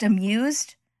most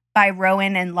amused by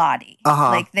Rowan and Lottie.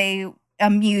 Like they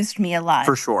amused me a lot.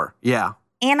 For sure. Yeah.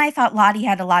 And I thought Lottie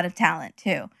had a lot of talent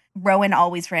too. Rowan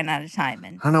always ran out of time.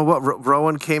 And I don't know what,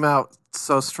 Rowan came out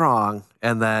so strong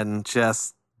and then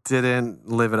just didn't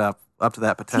live it up to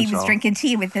that potential. He was drinking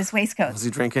tea with his waistcoat. Was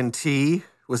he drinking tea?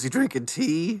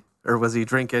 Or was he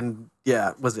drinking,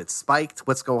 was it spiked?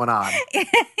 What's going on?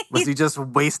 Was he just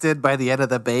wasted by the end of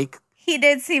the bake? He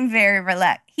did seem very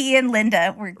relaxed. He and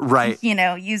Linda were,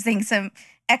 using some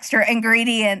extra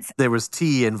ingredients. There was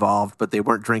tea involved, but they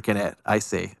weren't drinking it. I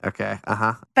see. Okay.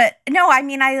 But no, I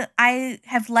mean, I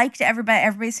have liked everybody.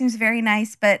 Everybody seems very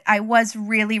nice, but I was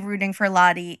really rooting for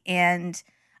Lottie and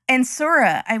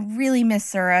Sura. I really miss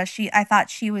Sura. I thought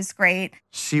she was great.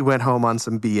 She went home on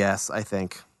some BS, I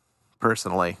think,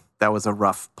 personally. That was a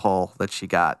rough pull that she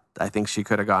got. I think she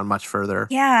could have gone much further.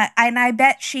 Yeah, and I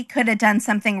bet she could have done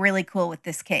something really cool with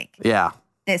this cake. Yeah.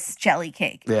 This jelly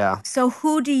cake. Yeah. So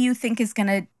who do you think is going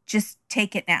to just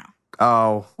take it now?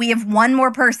 Oh. We have one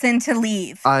more person to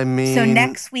leave. I mean. So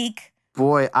next week.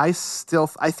 Boy, I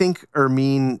think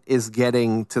Hermine is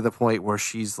getting to the point where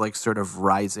she's sort of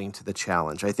rising to the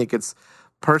challenge. I think it's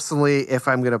personally, if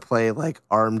I'm going to play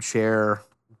armchair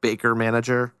baker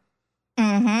manager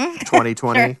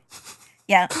 2020. Sure.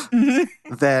 Yeah.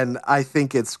 Mm-hmm. Then I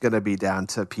think it's going to be down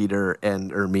to Peter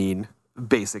and Hermine,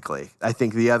 basically. I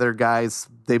think the other guys,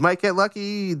 they might get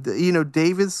lucky.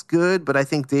 Dave is good, but I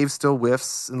think Dave still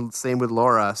whiffs, and same with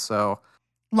Laura, so.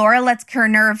 Laura lets her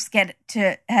nerves get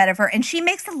ahead of her, and she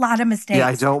makes a lot of mistakes. Yeah,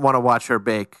 I don't want to watch her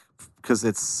bake because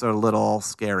it's a little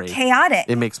scary. Chaotic.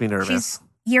 It makes me nervous.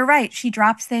 You're right. She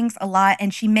drops things a lot,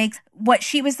 and she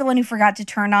was the one who forgot to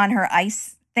turn on her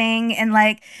ice thing,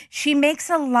 and she makes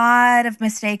a lot of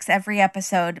mistakes every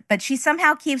episode, but she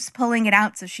somehow keeps pulling it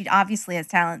out, so she obviously has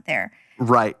talent there.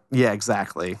 Right. Yeah,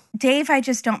 exactly. Dave, I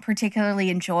just don't particularly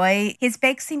enjoy. His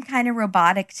bakes seem kind of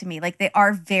robotic to me. They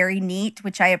are very neat,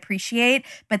 which I appreciate,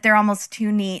 but they're almost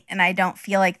too neat, and I don't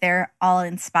feel like they're all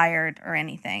inspired or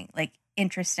anything.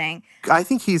 Interesting. I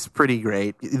think he's pretty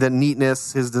great. The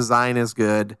neatness, his design is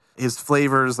good. His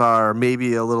flavors are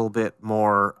maybe a little bit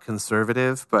more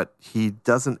conservative, but he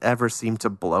doesn't ever seem to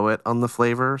blow it on the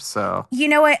flavor. So, you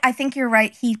know what? I think you're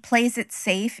right. He plays it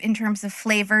safe in terms of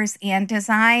flavors and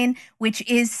design, which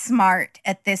is smart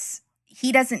at this.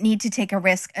 He doesn't need to take a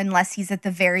risk unless he's at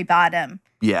the very bottom.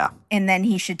 Yeah. And then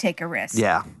he should take a risk.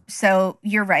 Yeah. So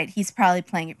you're right. He's probably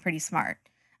playing it pretty smart.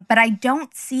 But I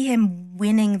don't see him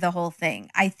winning the whole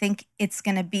thing. I think it's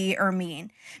going to be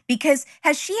Hermine. Because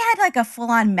has she had a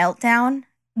full-on meltdown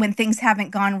when things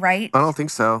haven't gone right? I don't think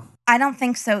so. I don't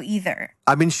think so either.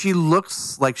 I mean, she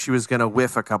looks like she was going to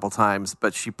whiff a couple times,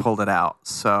 but she pulled it out.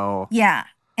 So yeah.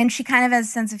 And she kind of has a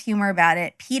sense of humor about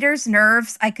it. Peter's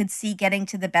nerves, I could see getting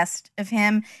to the best of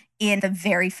him in the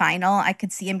very final. I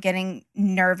could see him getting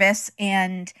nervous,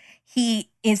 and he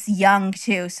is young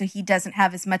too, so he doesn't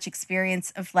have as much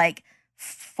experience of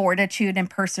fortitude and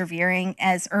persevering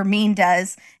as Hermine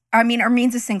does. I mean,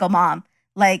 Hermine's a single mom.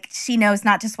 She knows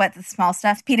not to sweat the small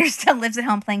stuff. Peter still lives at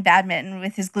home playing badminton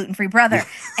with his gluten-free brother,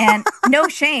 and no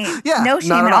shame, no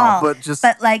shame at all. But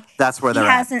that's where they're at.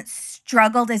 He hasn't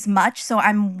struggled as much, so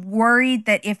I'm worried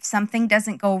that if something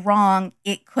doesn't go wrong,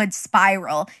 it could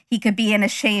spiral. He could be in a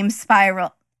shame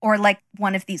spiral. Or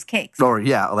one of these cakes. Or,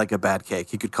 a bad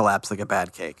cake. He could collapse like a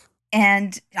bad cake.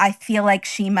 And I feel like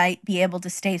she might be able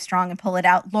to stay strong and pull it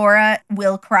out. Laura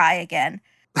will cry again.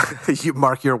 You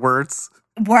mark your words?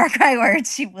 Mark my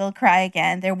words. She will cry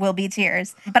again. There will be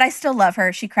tears. But I still love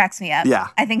her. She cracks me up. Yeah.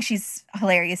 I think she's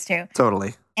hilarious, too.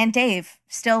 Totally. And Dave.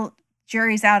 Still,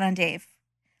 jury's out on Dave.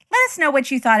 Let us know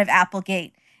what you thought of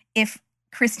Applegate. If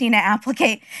Christina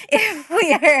Applegate if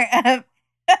we are.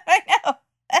 I know.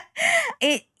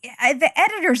 The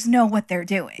editors know what they're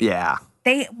doing. Yeah.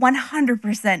 They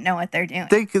 100% know what they're doing.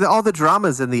 All the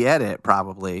drama's in the edit,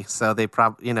 probably. So they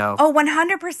probably, Oh,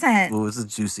 100%. Ooh, this is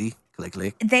juicy. Click,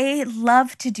 click. They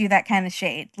love to do that kind of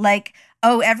shade. Like,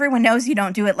 oh, everyone knows you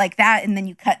don't do it like that. And then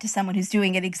you cut to someone who's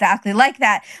doing it exactly like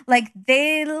that. Like,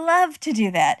 they love to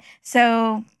do that.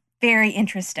 So very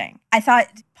interesting. I thought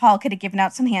Paul could have given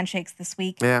out some handshakes this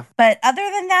week. Yeah. But other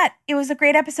than that, it was a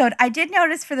great episode. I did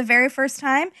notice for the very first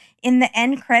time in the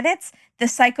end credits, the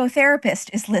psychotherapist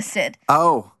is listed.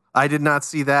 Oh, I did not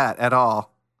see that at all.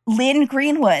 Lynn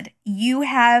Greenwood, you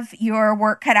have your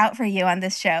work cut out for you on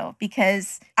this show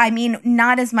because, I mean,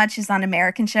 not as much as on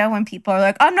American show when people are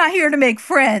like, I'm not here to make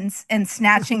friends and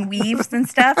snatching weaves and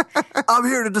stuff. I'm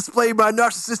here to display my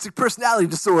narcissistic personality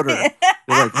disorder.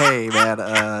 They're like, hey, man,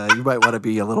 you might want to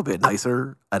be a little bit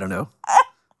nicer. I don't know.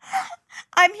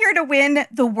 I'm here to win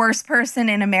the worst person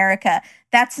in America.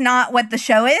 That's not what the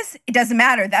show is. It doesn't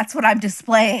matter. That's what I'm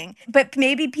displaying. But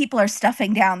maybe people are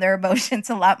stuffing down their emotions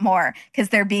a lot more because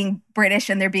they're being British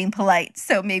and they're being polite.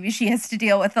 So maybe she has to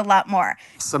deal with a lot more.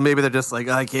 So maybe they're just like,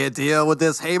 I can't deal with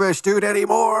this Hamish dude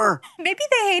anymore. Maybe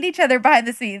they hate each other behind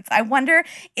the scenes. I wonder,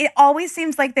 it always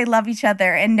seems like they love each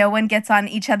other and no one gets on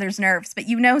each other's nerves. But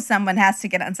someone has to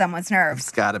get on someone's nerves.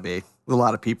 It's got to be. A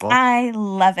lot of people. I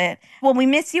love it. Well, we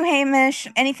miss you, Hamish.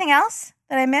 Anything else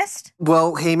that I missed?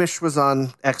 Well, Hamish was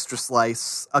on Extra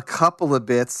Slice. A couple of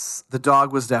bits. The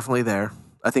dog was definitely there.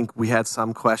 I think we had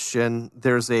some question.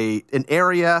 There's an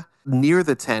area near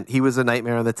the tent. He was a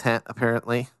nightmare in the tent,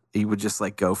 apparently. He would just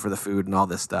like go for the food and all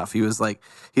this stuff. He's like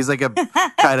a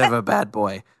kind of a bad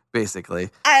boy,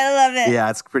 basically. I love it. Yeah,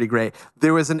 it's pretty great.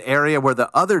 There was an area where the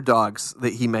other dogs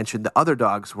that he mentioned, the other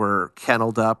dogs were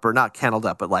kenneled up, or not kenneled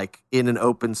up, but like in an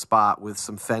open spot with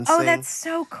some fencing. Oh, that's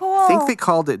so cool. I think they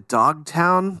called it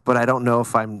Dogtown, but I don't know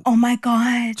if I'm Oh my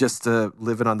God. just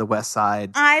living on the west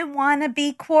side. I want to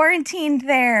be quarantined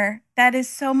there. That is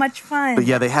so much fun. But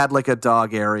yeah, they had like a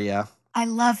dog area. I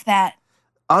love that.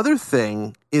 Other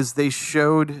thing is they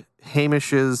showed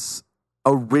Hamish's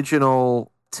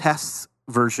original test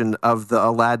version of the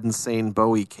Aladdin Sane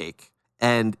Bowie cake,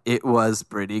 and it was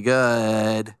pretty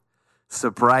good.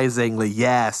 Surprisingly,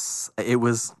 yes, it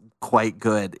was quite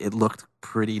good. It looked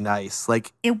pretty nice.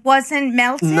 Like, it wasn't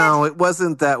melted? No, it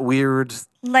wasn't that weird.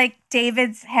 Like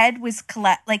David's head was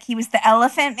like he was the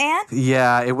elephant man?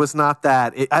 Yeah, it was not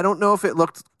that. I don't know if it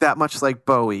looked that much like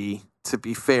Bowie, to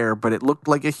be fair, but it looked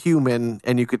like a human,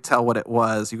 and you could tell what it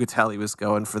was. You could tell he was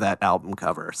going for that album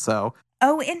cover. So,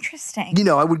 oh, interesting.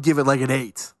 I would give it like an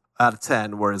 8 out of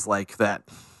 10, whereas like that,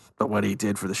 but what he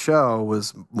did for the show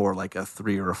was more like a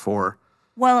 3 or a 4.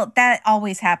 Well, that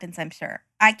always happens, I'm sure.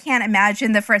 I can't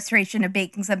imagine the frustration of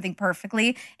baking something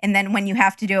perfectly, and then when you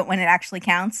have to do it when it actually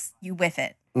counts, you whiff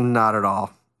it. Not at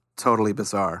all. Totally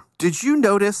bizarre. Did you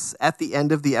notice at the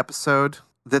end of the episode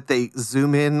that they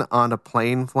zoom in on a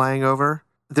plane flying over?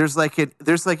 There's like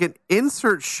an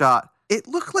insert shot. It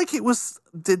looked like it was,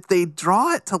 did they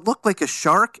draw it to look like a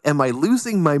shark? Am I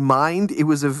losing my mind? It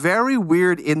was a very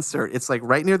weird insert. It's like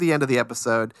right near the end of the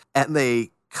episode, and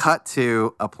they cut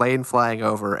to a plane flying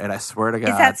over, and I swear to God.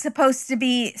 Is that supposed to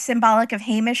be symbolic of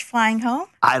Hamish flying home?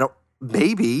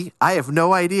 Maybe. I have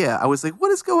no idea. I was like,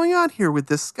 what is going on here with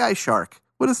this sky shark?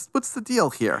 What's the deal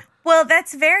here? Well,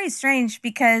 that's very strange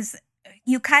because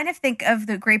you kind of think of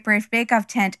the Great British Bake Off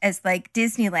tent as like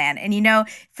Disneyland. And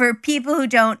for people who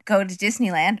don't go to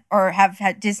Disneyland or have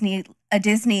had Disney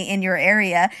in your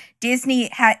area,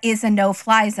 Disney is a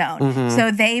no-fly zone. Mm-hmm.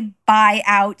 So they buy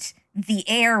out the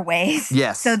airways.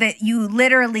 Yes. So that you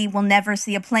literally will never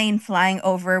see a plane flying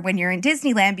over when you're in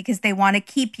Disneyland because they want to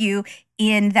keep you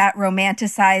in that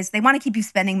romanticized, they want to keep you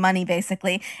spending money,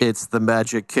 basically. It's the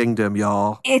Magic Kingdom,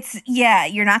 y'all.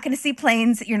 You're not going to see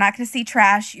planes. You're not going to see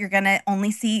trash. You're not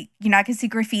going to see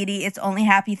graffiti. It's only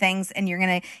happy things, and you're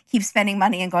going to keep spending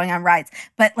money and going on rides.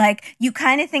 But, like, you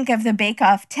kind of think of the Bake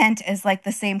Off tent as, like,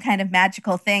 the same kind of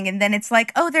magical thing, and then it's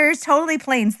like, oh, there's totally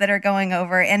planes that are going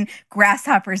over and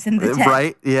grasshoppers in the tent.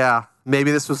 Right? Yeah.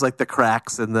 Maybe this was like the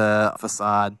cracks in the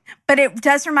facade. But it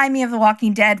does remind me of The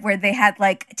Walking Dead, where they had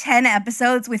like 10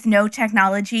 episodes with no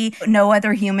technology, no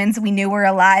other humans we knew were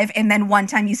alive. And then one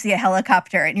time you see a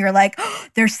helicopter and you're like, oh,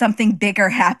 there's something bigger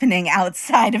happening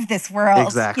outside of this world.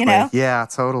 Exactly. Yeah,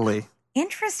 totally.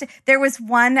 Interesting. There was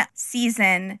one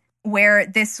season where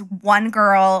this one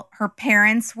girl, her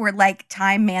parents were like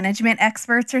time management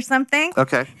experts or something.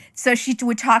 Okay. So she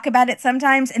would talk about it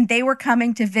sometimes, and they were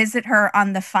coming to visit her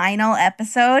on the final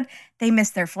episode. they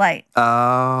missed their flight.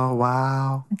 Oh,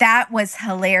 wow. That was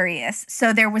hilarious.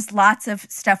 So there was lots of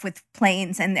stuff with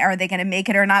planes and are they going to make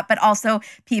it or not? But also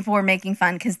people were making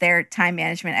fun because they're time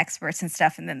management experts and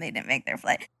stuff, and then they didn't make their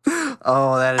flight.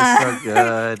 Oh, that is so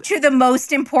good. To the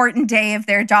most important day of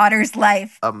their daughter's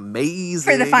life.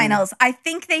 Amazing. For the finals. I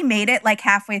think they made it like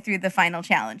halfway through the final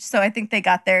challenge. So I think they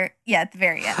got there, at the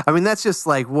very end. I mean, that's just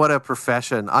like, what a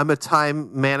profession. I'm a time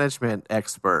management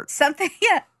expert. Something,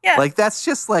 yeah. Like, that's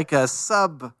just like a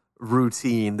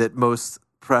sub-routine that most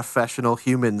professional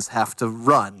humans have to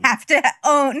run. Have to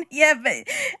own. Yeah, but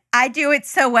I do it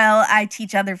so well, I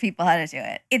teach other people how to do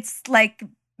it. It's like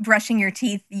brushing your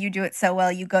teeth. You do it so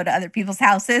well, you go to other people's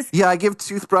houses. Yeah, I give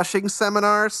toothbrushing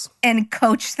seminars. And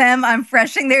coach them on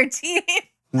brushing their teeth.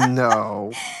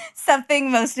 No. Something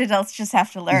most adults just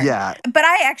have to learn. Yeah. But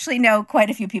I actually know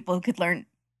quite a few people who could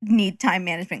need time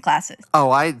management classes. Oh,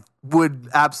 I would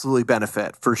absolutely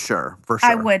benefit, for sure.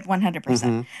 I would,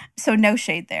 100%. So no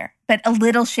shade there. But a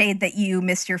little shade that you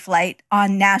missed your flight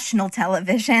on national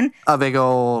television. A big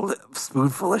old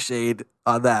spoonful of shade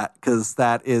on that, because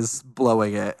that is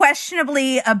blowing it.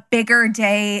 Questionably a bigger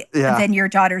day than your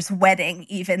daughter's wedding,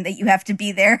 even, that you have to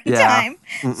be there in time.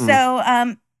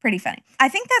 So, pretty funny. I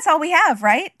think that's all we have,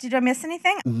 right? Did I miss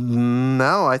anything?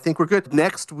 No, I think we're good.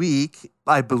 Next week,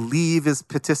 I believe, is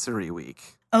patisserie week.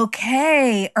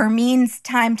 Okay, Ermine's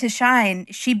time to shine.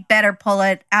 She better pull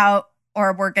it out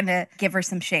or we're going to give her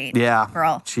some shade. Yeah,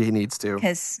 girl. She needs to.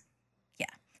 Because,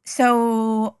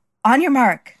 So, on your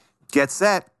mark. Get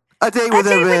set. A day with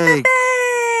a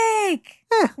bake.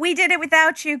 We did it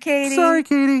without you, Katie. Sorry,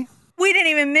 Katie. We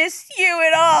didn't even miss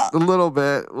you at all. A little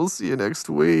bit. We'll see you next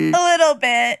week. A little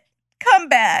bit. Come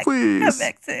back. Please. Come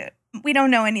back soon. We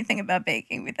don't know anything about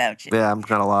baking without you. Yeah, I'm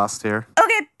kind of lost here.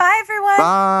 Okay, bye, everyone.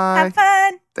 Bye. Have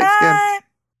fun. Thanks bye. again.